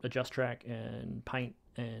talked about adjust track and paint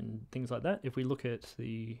and things like that. If we look at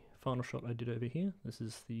the final shot I did over here, this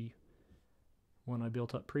is the one I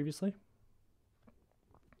built up previously.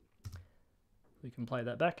 We can play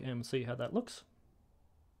that back and see how that looks.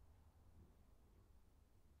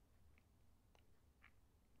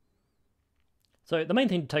 So the main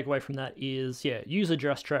thing to take away from that is, yeah, use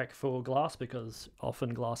adjust track for glass because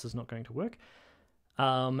often glass is not going to work.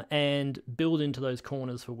 And build into those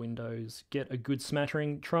corners for windows, get a good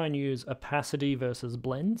smattering, try and use opacity versus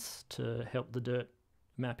blends to help the dirt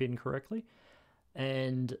map in correctly,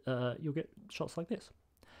 and you'll get shots like this.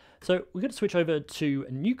 So we're going to switch over to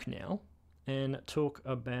Nuke now and talk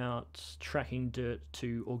about tracking dirt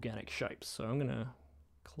to organic shapes. So I'm going to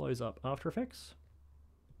close up After Effects.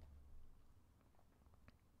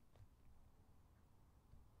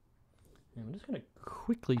 And I'm just going to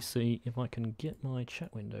quickly see if I can get my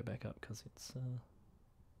chat window back up because it's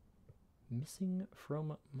missing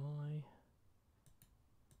from my...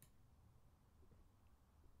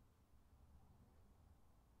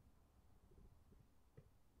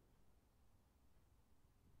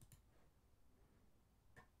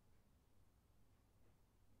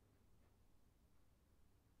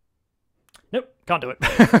 Nope, can't do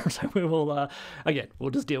it. So we will, again, we'll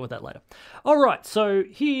just deal with that later. All right, so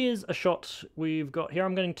here's a shot we've got here.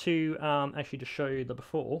 I'm going to actually just show you the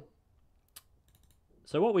before.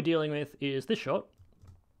 So what we're dealing with is this shot.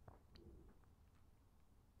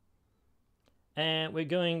 And we're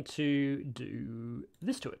going to do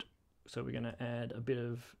this to it. So we're going to add a bit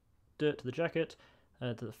of dirt to the jacket,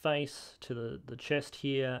 to the face, to the chest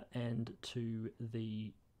here, and to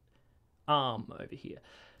the arm over here.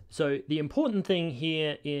 So the important thing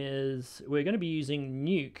here is we're going to be using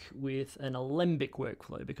Nuke with an alembic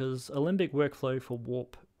workflow because alembic workflow for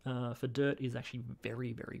warp for dirt is actually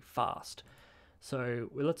very, very fast. So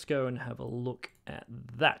let's go and have a look at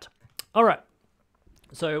that. All right.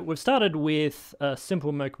 So we've started with a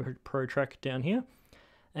simple Mocha Pro track down here.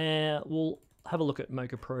 And we'll have a look at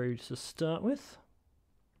Mocha Pro to start with.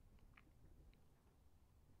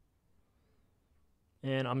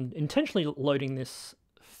 And I'm intentionally loading this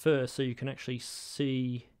first so you can actually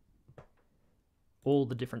see all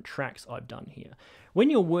the different tracks I've done here. When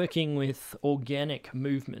you're working with organic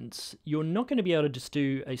movements, you're not going to be able to just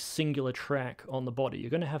do a singular track on the body. You're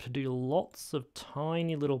going to have to do lots of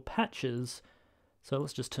tiny little patches. So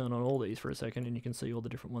let's just turn on all these for a second and you can see all the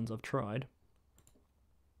different ones I've tried.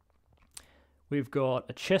 We've got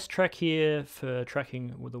a chest track here for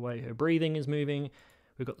tracking with the way her breathing is moving.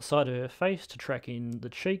 We've got the side of her face to track in the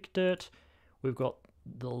cheek dirt. We've got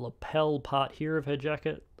the lapel part here of her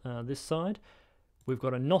jacket, this side. We've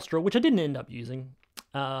got a nostril, which I didn't end up using.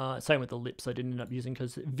 Same with the lips, I didn't end up using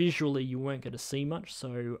because visually you weren't going to see much,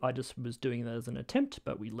 so I just was doing that as an attempt,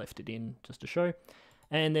 but we left it in just to show.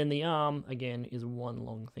 And then the arm, again, is one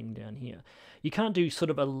long thing down here. You can't do sort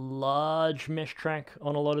of a large mesh track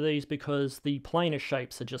on a lot of these because the planar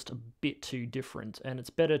shapes are just a bit too different, and it's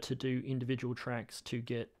better to do individual tracks to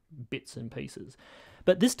get bits and pieces.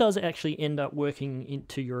 But this does actually end up working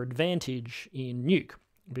into your advantage in Nuke,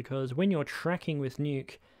 because when you're tracking with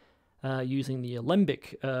Nuke using the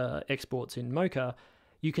alembic exports in Mocha,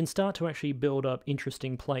 you can start to actually build up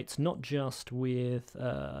interesting plates, not just with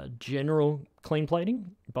general clean plating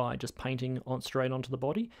by just painting straight onto the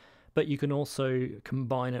body, but you can also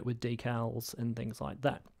combine it with decals and things like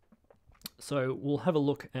that. So we'll have a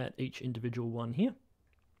look at each individual one here.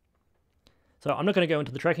 So I'm not going to go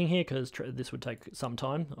into the tracking here because this would take some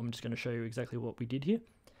time. I'm just going to show you exactly what we did here.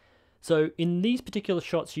 So in these particular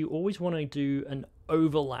shots, you always want to do an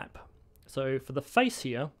overlap. So for the face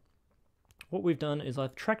here, what we've done is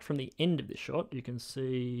I've tracked from the end of this shot. You can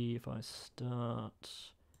see if I start...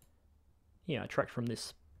 Yeah, I tracked from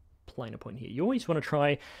this planar point here. You always want to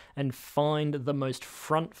try and find the most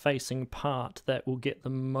front-facing part that will get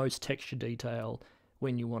the most texture detail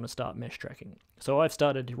when you want to start mesh tracking. So I've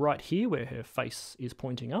started right here where her face is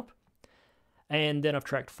pointing up, and then I've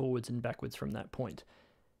tracked forwards and backwards from that point.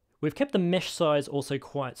 We've kept the mesh size also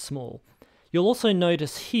quite small. You'll also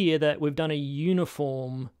notice here that we've done a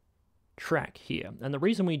uniform track here, and the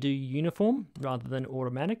reason we do uniform rather than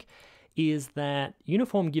automatic is that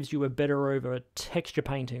uniform gives you a better over texture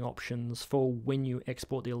painting options for when you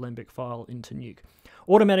export the alembic file into Nuke.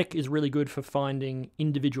 Automatic is really good for finding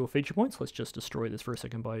individual feature points. Let's just destroy this for a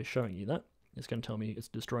second by showing you that. It's going to tell me it's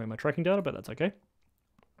destroying my tracking data, but that's okay.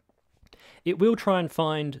 It will try and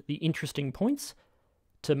find the interesting points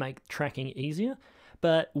to make tracking easier,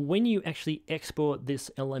 but when you actually export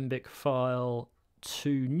this Alembic file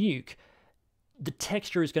to Nuke, the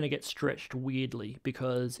texture is going to get stretched weirdly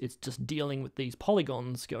because it's just dealing with these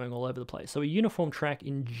polygons going all over the place. So a uniform track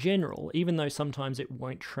in general, even though sometimes it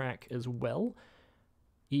won't track as well,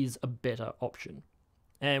 is a better option.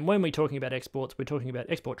 And when we're talking about exports, we're talking about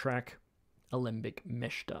export track Alembic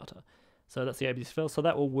mesh data. So that's the ABS file. So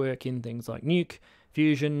that will work in things like Nuke,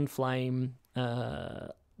 Fusion, Flame,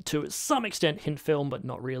 to some extent Hint Film, but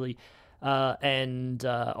not really, and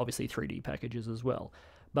obviously 3D packages as well.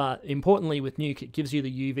 But importantly with Nuke, it gives you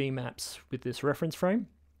the UV maps with this reference frame,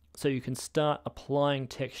 so you can start applying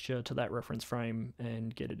texture to that reference frame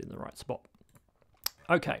and get it in the right spot.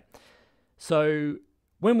 Okay, so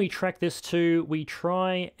when we track this too, we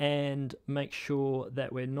try and make sure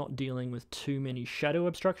that we're not dealing with too many shadow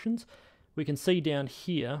obstructions. We can see down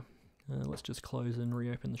here, let's just close and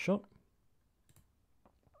reopen the shot,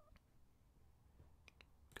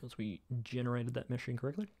 because we generated that mesh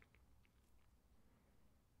incorrectly.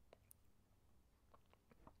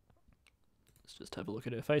 Let's just have a look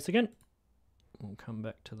at her face again. We'll come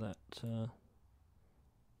back to that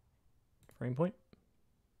frame point.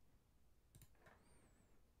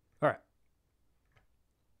 All right.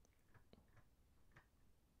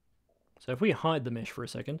 So if we hide the mesh for a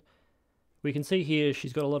second, we can see here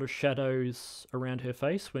she's got a lot of shadows around her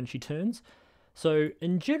face when she turns. So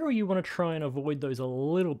in general, you want to try and avoid those a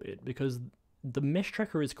little bit because the mesh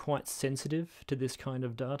tracker is quite sensitive to this kind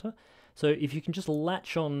of data. So if you can just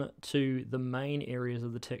latch on to the main areas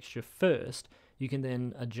of the texture first, you can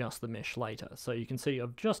then adjust the mesh later. So you can see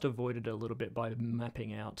I've just avoided it a little bit by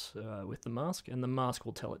mapping out with the mask, and the mask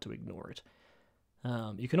will tell it to ignore it.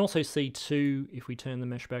 You can also see too, if we turn the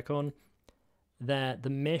mesh back on, that the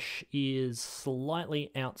mesh is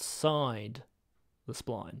slightly outside the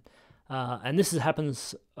spline. And this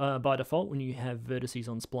happens by default when you have vertices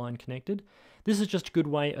on spline connected. This is just a good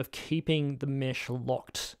way of keeping the mesh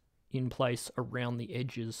locked in place around the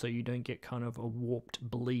edges so you don't get kind of a warped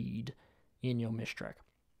bleed in your mesh track.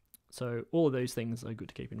 So all of those things are good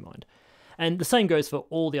to keep in mind. And the same goes for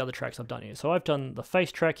all the other tracks I've done here. So I've done the face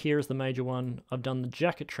track here as the major one. I've done the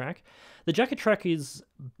jacket track. The jacket track is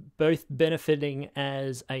both benefiting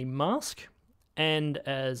as a mask and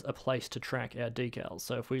as a place to track our decals.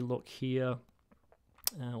 So if we look here,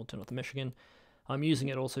 we'll turn off the mesh again. I'm using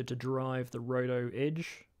it also to drive the roto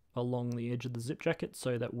edge along the edge of the zip jacket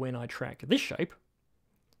so that when I track this shape,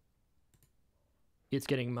 it's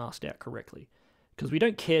getting masked out correctly. Because we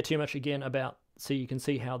don't care too much again about, so you can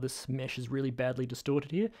see how this mesh is really badly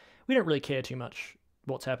distorted here. We don't really care too much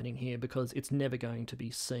what's happening here because it's never going to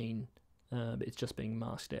be seen. It's just being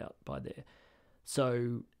masked out by there.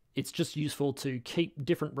 So it's just useful to keep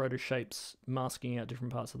different rotor shapes masking out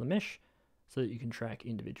different parts of the mesh so that you can track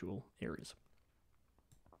individual areas.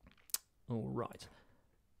 All right.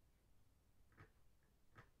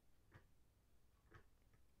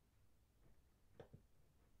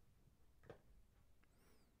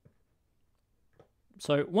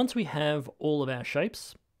 So once we have all of our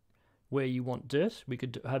shapes where you want dirt, we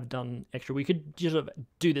could have done extra. We could just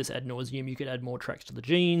do this ad nauseum. You could add more tracks to the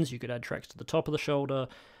jeans. You could add tracks to the top of the shoulder,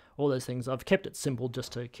 all those things. I've kept it simple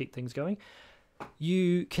just to keep things going.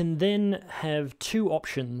 You can then have two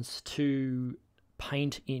options to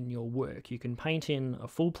paint in your work. You can paint in a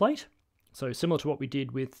full plate. So similar to what we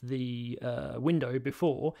did with the window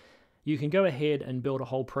before, you can go ahead and build a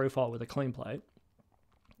whole profile with a clean plate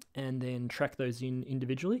and then track those in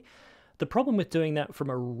individually. The problem with doing that from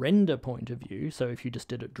a render point of view, so if you just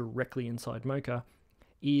did it directly inside Mocha,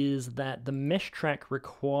 is that the mesh track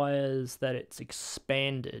requires that it's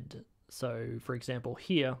expanded. So for example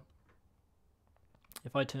here,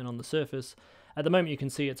 if I turn on the surface, at the moment you can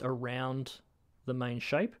see it's around the main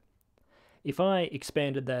shape. If I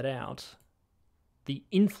expanded that out, the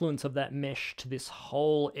influence of that mesh to this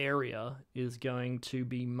whole area is going to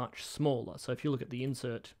be much smaller. So if you look at the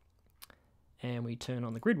insert and we turn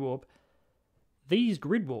on the grid warp, these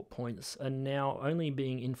grid warp points are now only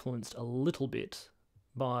being influenced a little bit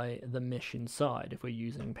by the mesh inside if we're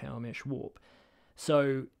using Power Mesh Warp.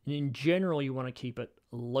 So in general, you want to keep it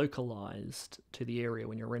localized to the area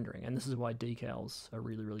when you're rendering, and this is why decals are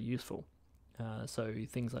really, really useful. So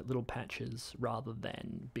things like little patches rather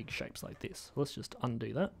than big shapes like this. Let's just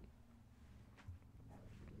undo that.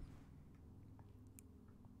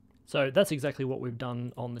 So that's exactly what we've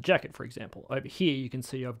done on the jacket, for example. Over here, you can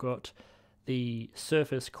see I've got the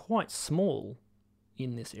surface quite small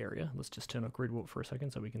in this area. Let's just turn off grid warp for a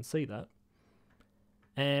second so we can see that.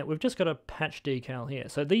 And we've just got a patch decal here.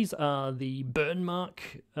 So these are the burn mark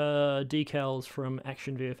decals from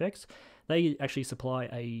Action VFX. They actually supply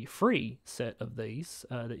a free set of these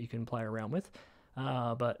that you can play around with.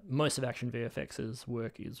 But most of Action VFX's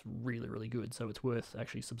work is really, really good, so it's worth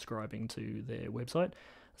actually subscribing to their website.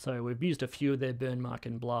 So we've used a few of their burn mark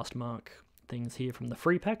and blast mark things here from the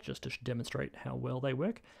free pack just to demonstrate how well they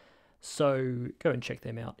work. So go and check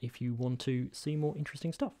them out if you want to see more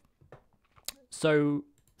interesting stuff. So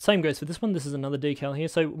same goes for this one. This is another decal here.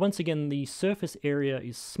 So once again, the surface area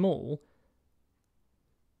is small,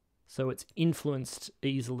 so it's influenced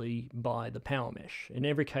easily by the power mesh. In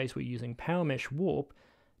every case, we're using power mesh warp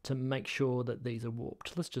to make sure that these are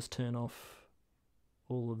warped. Let's just turn off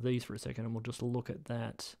all of these for a second, and we'll just look at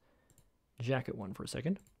that jacket one for a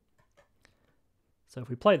second. So if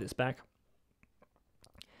we play this back,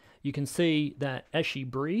 you can see that as she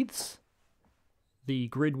breathes, the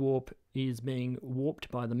grid warp is being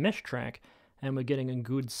warped by the mesh track, and we're getting a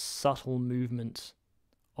good subtle movement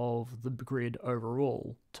of the grid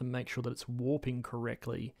overall to make sure that it's warping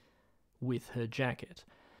correctly with her jacket.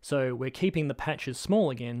 So we're keeping the patches small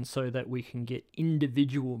again so that we can get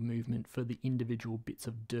individual movement for the individual bits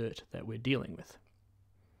of dirt that we're dealing with.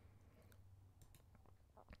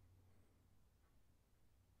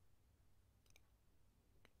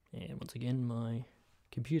 And once again, my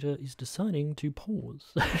computer is deciding to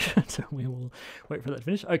pause. So we will wait for that to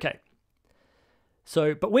finish. Okay.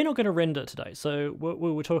 So, but we're not going to render today. So what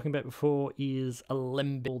we were talking about before is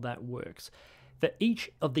Alembic that works. For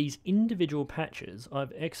each of these individual patches,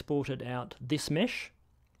 I've exported out this mesh.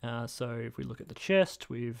 So if we look at the chest,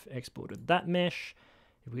 we've exported that mesh.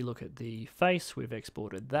 If we look at the face, we've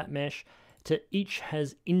exported that mesh. To each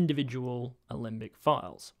has individual Alembic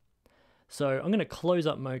files. So I'm going to close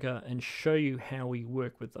up Mocha and show you how we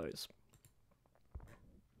work with those.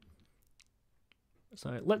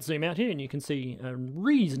 So let's zoom out here and you can see a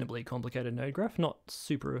reasonably complicated node graph, not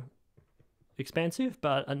super expansive,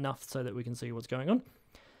 but enough so that we can see what's going on.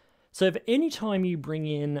 So if any time you bring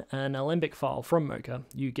in an Alembic file from Mocha,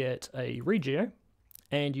 you get a regeo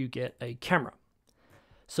and you get a camera.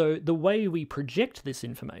 So the way we project this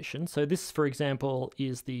information, so this, for example,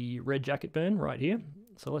 is the red jacket burn right here.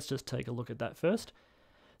 So let's just take a look at that first.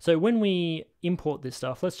 So when we import this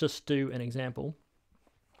stuff, let's just do an example.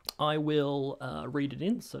 I will read it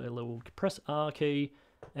in, so we'll press R key,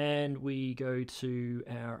 and we go to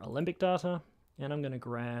our Alembic data, and I'm going to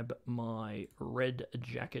grab my red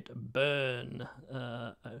jacket burn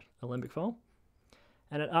Alembic file,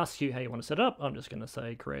 and it asks you how you want to set it up. I'm just going to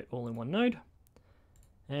say create all in one node,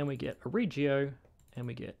 and we get a regeo, and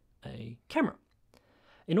we get a camera.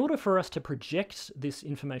 In order for us to project this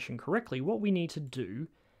information correctly, what we need to do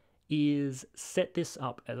is set this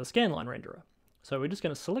up as a scanline renderer. So we're just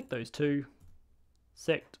going to select those two,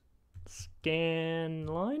 set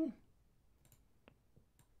scanline,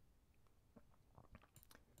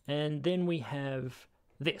 and then we have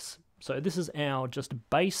this. So this is our just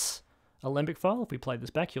base Alembic file. If we play this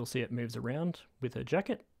back, you'll see it moves around with her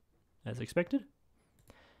jacket, as expected.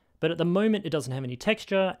 But at the moment, it doesn't have any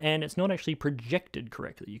texture, and it's not actually projected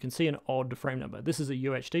correctly. You can see an odd frame number. This is a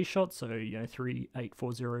UHD shot, so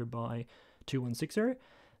 3840 by 2160.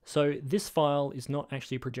 So this file is not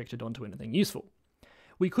actually projected onto anything useful.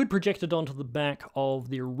 We could project it onto the back of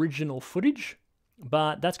the original footage,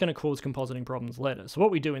 but that's going to cause compositing problems later. So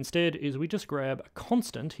what we do instead is we just grab a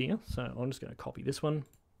constant here. So I'm just going to copy this one.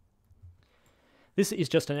 This is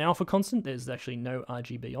just an alpha constant. There's actually no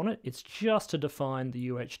RGB on it. It's just to define the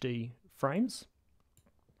UHD frames.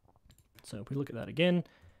 So if we look at that again,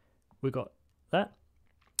 we've got that.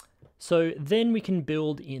 So then we can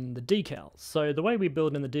build in the decals. So the way we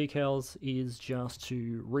build in the decals is just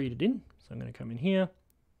to read it in. So I'm going to come in here.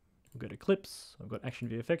 We'll go to clips. I've got Action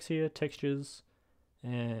VFX here, textures,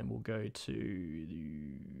 and we'll go to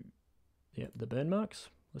the burn marks.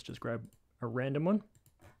 Let's just grab a random one.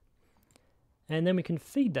 And then we can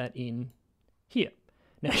feed that in here.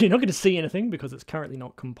 Now you're not going to see anything because it's currently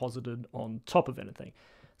not composited on top of anything.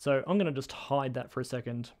 So I'm going to just hide that for a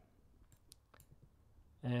second.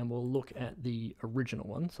 And we'll look at the original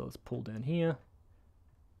one. So let's pull down here.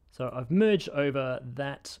 So I've merged over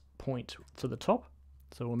that point to the top.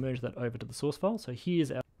 So we'll merge that over to the source file. So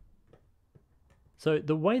here's our... So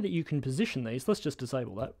the way that you can position these, let's just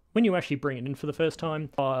disable that. When you actually bring it in for the first time,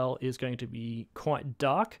 the file is going to be quite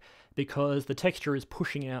dark because the texture is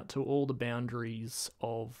pushing out to all the boundaries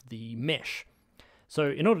of the mesh.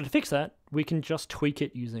 So in order to fix that, we can just tweak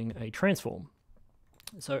it using a transform.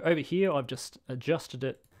 So over here, I've just adjusted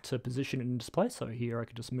it to position it in display. So here I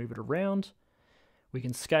could just move it around. We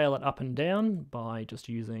can scale it up and down by just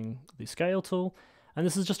using the scale tool. And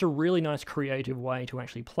this is just a really nice creative way to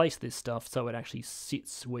actually place this stuff so it actually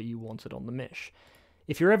sits where you want it on the mesh.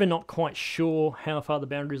 If you're ever not quite sure how far the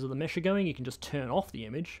boundaries of the mesh are going, you can just turn off the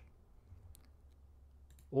image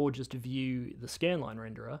or just view the scanline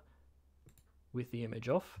renderer with the image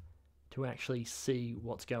off to actually see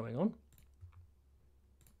what's going on.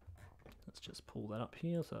 Let's just pull that up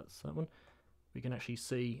here, so that's that one. We can actually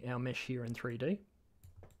see our mesh here in 3D.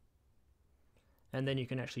 And then you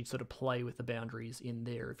can actually sort of play with the boundaries in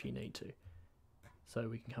there if you need to. So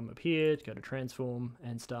we can come up here, go to transform,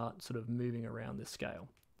 and start sort of moving around this scale.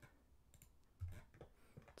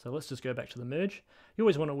 So let's just go back to the merge. You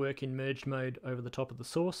always want to work in merged mode over the top of the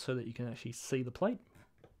source so that you can actually see the plate.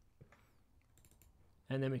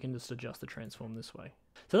 And then we can just adjust the transform this way.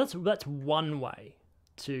 So that's one way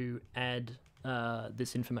to add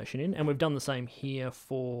this information in. And we've done the same here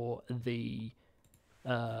for the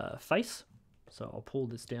face. So I'll pull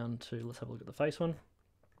this down to, let's have a look at the face one.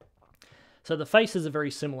 So the face is a very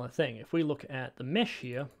similar thing. If we look at the mesh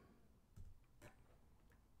here,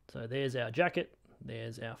 so there's our jacket,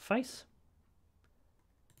 there's our face.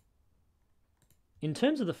 In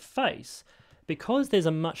terms of the face, because there's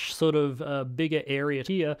a much sort of bigger area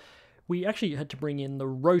here, we actually had to bring in the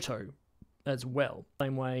roto as well.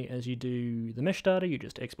 Same way as you do the mesh data, you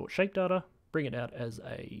just export shape data, bring it out as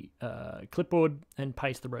a clipboard and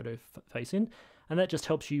paste the roto face in, and that just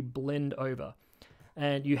helps you blend over.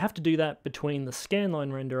 And you have to do that between the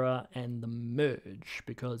scanline renderer and the merge,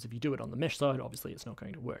 because if you do it on the mesh side, obviously it's not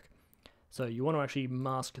going to work. So you want to actually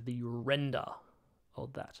mask the render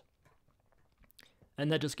of that. And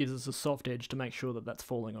that just gives us a soft edge to make sure that that's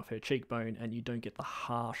falling off her cheekbone and you don't get the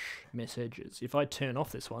harsh mesh edges. If I turn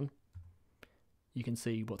off this one, you can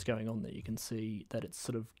see what's going on there. You can see that it's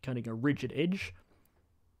sort of cutting a rigid edge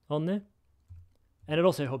on there. And it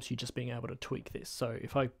also helps you just being able to tweak this. So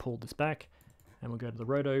if I pull this back and we'll go to the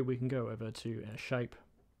roto, we can go over to our shape.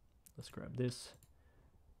 Let's grab this.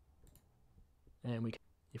 And we can,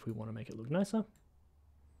 if we want to make it look nicer,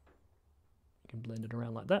 we can blend it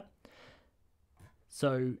around like that.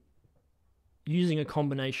 So using a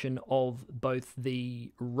combination of both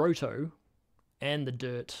the roto and the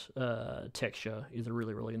dirt texture is a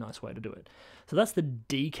really, really nice way to do it. So that's the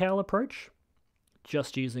decal approach,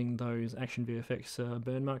 just using those Action VFX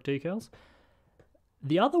burn mark decals.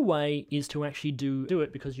 The other way is to actually do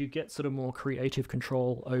it because you get sort of more creative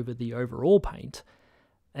control over the overall paint,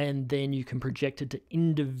 and then you can project it to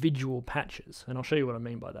individual patches. And I'll show you what I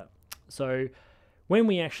mean by that. So when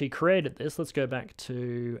we actually created this, let's go back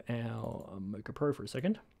to our Mocha Pro for a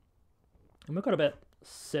second. And we've got about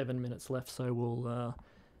 7 minutes left, so we'll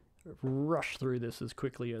rush through this as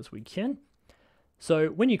quickly as we can. So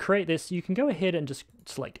when you create this, you can go ahead and just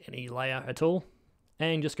select any layer at all,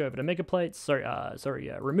 and just go over to Mega Plates,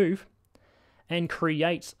 remove, and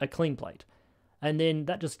create a clean plate. And then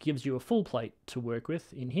that just gives you a full plate to work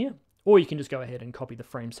with in here. Or you can just go ahead and copy the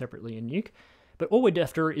frame separately in Nuke. But all we're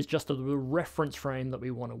after is just the reference frame that we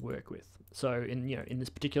want to work with. So in this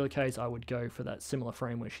particular case, I would go for that similar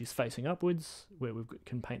frame where she's facing upwards, where we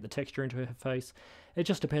can paint the texture into her face. It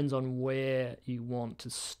just depends on where you want to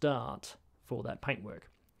start for that paint work.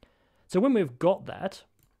 So when we've got that,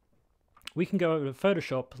 we can go over to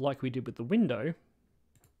Photoshop like we did with the window.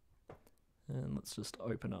 And let's just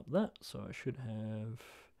open up that. So I should have,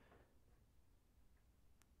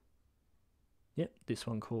 yep, this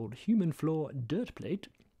one called Human Floor Dirt Plate.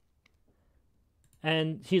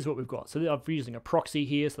 And here's what we've got. So I'm using a proxy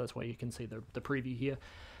here, so that's why you can see the preview here.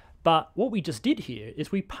 But what we just did here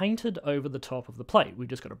is we painted over the top of the plate. We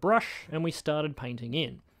just got a brush and we started painting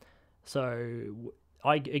in. So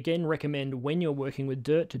I again recommend when you're working with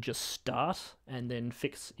dirt to just start and then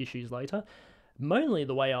fix issues later. Mainly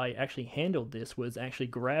the way I actually handled this was actually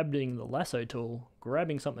grabbing the lasso tool,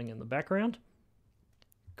 grabbing something in the background,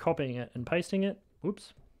 copying it and pasting it.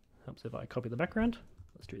 Whoops, helps if I copy the background.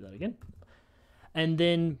 Let's do that again. And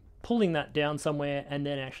then pulling that down somewhere and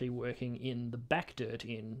then actually working in the back dirt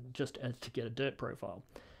in just to get a dirt profile.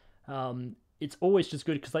 It's always just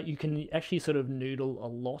good because you can actually sort of noodle a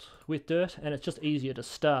lot with dirt, and it's just easier to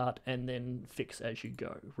start and then fix as you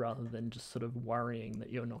go, rather than just sort of worrying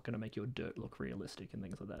that you're not going to make your dirt look realistic and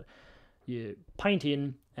things like that. You paint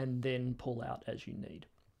in and then pull out as you need.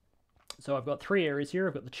 So I've got 3 areas here.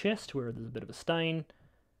 I've got the chest where there's a bit of a stain.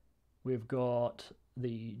 We've got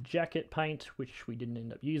the jacket paint, which we didn't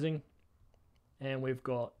end up using. And we've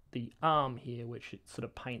got the arm here, which it sort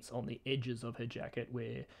of paints on the edges of her jacket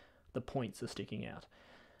where the points are sticking out.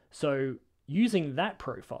 So using that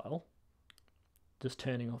profile, just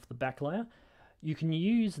turning off the back layer, you can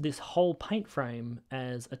use this whole paint frame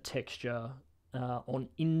as a texture on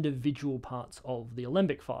individual parts of the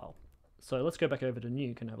Alembic file. So let's go back over to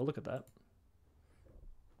Nuke and have a look at that.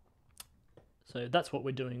 So that's what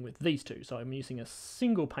we're doing with these two. So I'm using a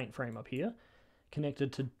single paint frame up here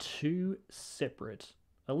connected to two separate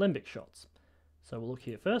Alembic shots. So we'll look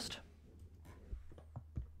here first.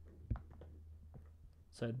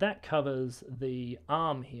 So that covers the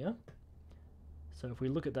arm here. So if we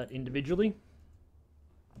look at that individually,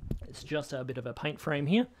 it's just a bit of a paint frame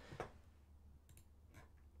here.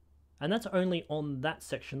 And that's only on that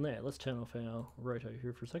section there. Let's turn off our roto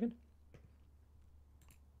here for a second.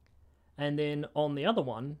 And then on the other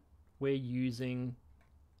one, we're using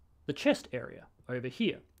the chest area over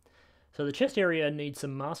here. So the chest area needs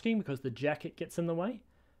some masking because the jacket gets in the way.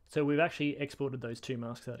 So we've actually exported those two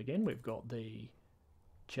masks out again. We've got the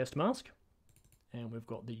chest mask and we've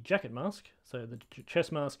got the jacket mask. So the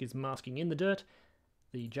chest mask is masking in the dirt.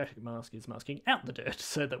 The jacket mask is masking out the dirt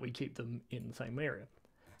so that we keep them in the same area.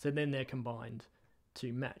 So then they're combined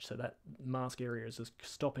to match. So that mask area is just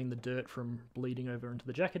stopping the dirt from bleeding over into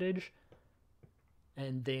the jacket edge.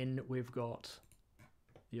 And then we've got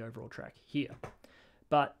the overall track here.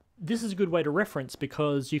 But this is a good way to reference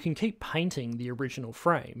because you can keep painting the original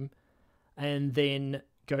frame and then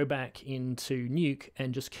go back into Nuke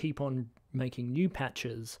and just keep on making new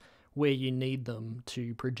patches where you need them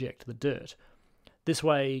to project the dirt. This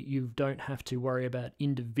way you don't have to worry about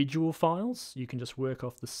individual files. You can just work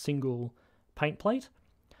off the single paint plate.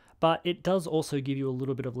 But it does also give you a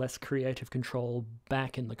little bit of less creative control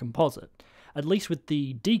back in the composite. At least with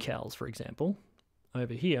the decals, for example,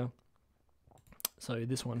 over here. So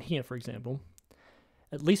this one here, for example.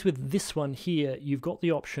 At least with this one here, you've got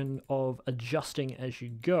the option of adjusting as you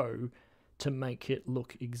go to make it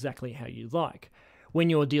look exactly how you like. When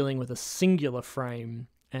you're dealing with a singular frame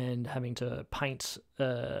and having to paint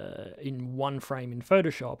in one frame in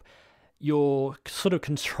Photoshop, you're sort of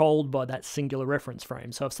controlled by that singular reference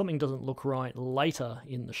frame. So if something doesn't look right later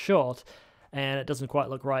in the shot, and it doesn't quite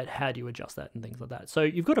look right, how do you adjust that and things like that? So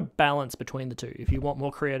you've got a balance between the two. If you want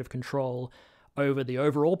more creative control over the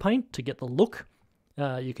overall paint to get the look,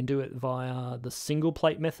 you can do it via the single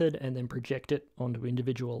plate method and then project it onto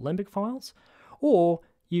individual Alembic files. Or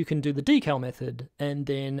you can do the decal method and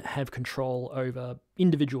then have control over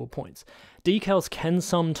individual points. Decals can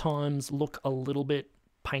sometimes look a little bit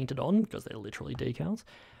painted on because they're literally decals,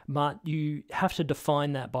 but you have to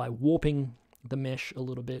define that by warping the mesh a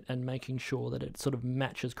little bit and making sure that it sort of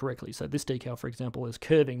matches correctly. So this decal, for example, is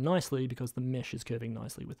curving nicely because the mesh is curving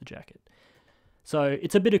nicely with the jacket. So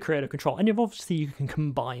it's a bit of creative control, and obviously you can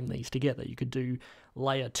combine these together. You could do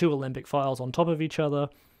layer two Alembic files on top of each other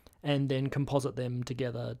and then composite them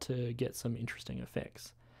together to get some interesting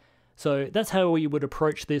effects. So that's how we would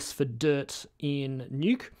approach this for dirt in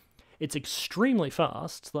Nuke. It's extremely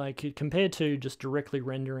fast, like compared to just directly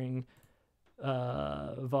rendering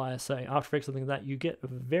via, say, After Effects or something like that. You get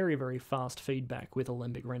very, very fast feedback with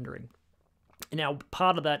Alembic rendering. Now,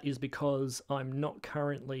 part of that is because I'm not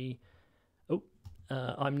currently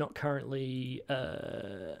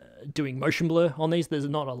doing motion blur on these. There's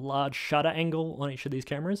not a large shutter angle on each of these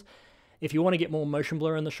cameras. If you want to get more motion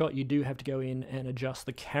blur in the shot, you do have to go in and adjust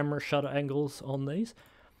the camera shutter angles on these.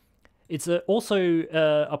 It's also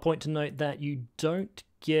a point to note that you don't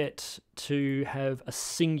get to have a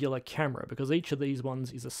singular camera because each of these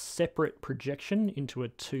ones is a separate projection into a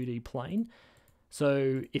 2D plane.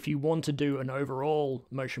 So if you want to do an overall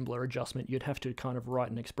motion blur adjustment, you'd have to kind of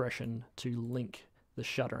write an expression to link the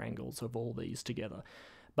shutter angles of all these together.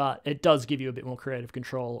 But it does give you a bit more creative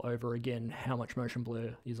control over, again, how much motion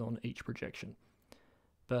blur is on each projection.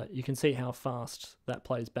 But you can see how fast that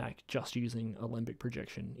plays back just using Alembic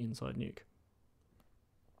projection inside Nuke.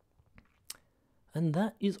 And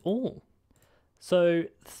that is all. So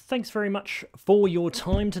thanks very much for your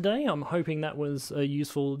time today. I'm hoping that was a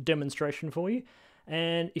useful demonstration for you.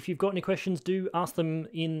 And if you've got any questions, do ask them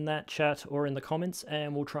in that chat or in the comments,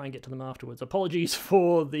 and we'll try and get to them afterwards. Apologies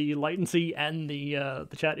for the latency and the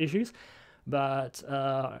chat issues, but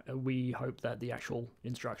we hope that the actual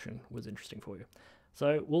instruction was interesting for you.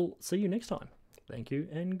 So we'll see you next time. Thank you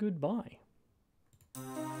and goodbye.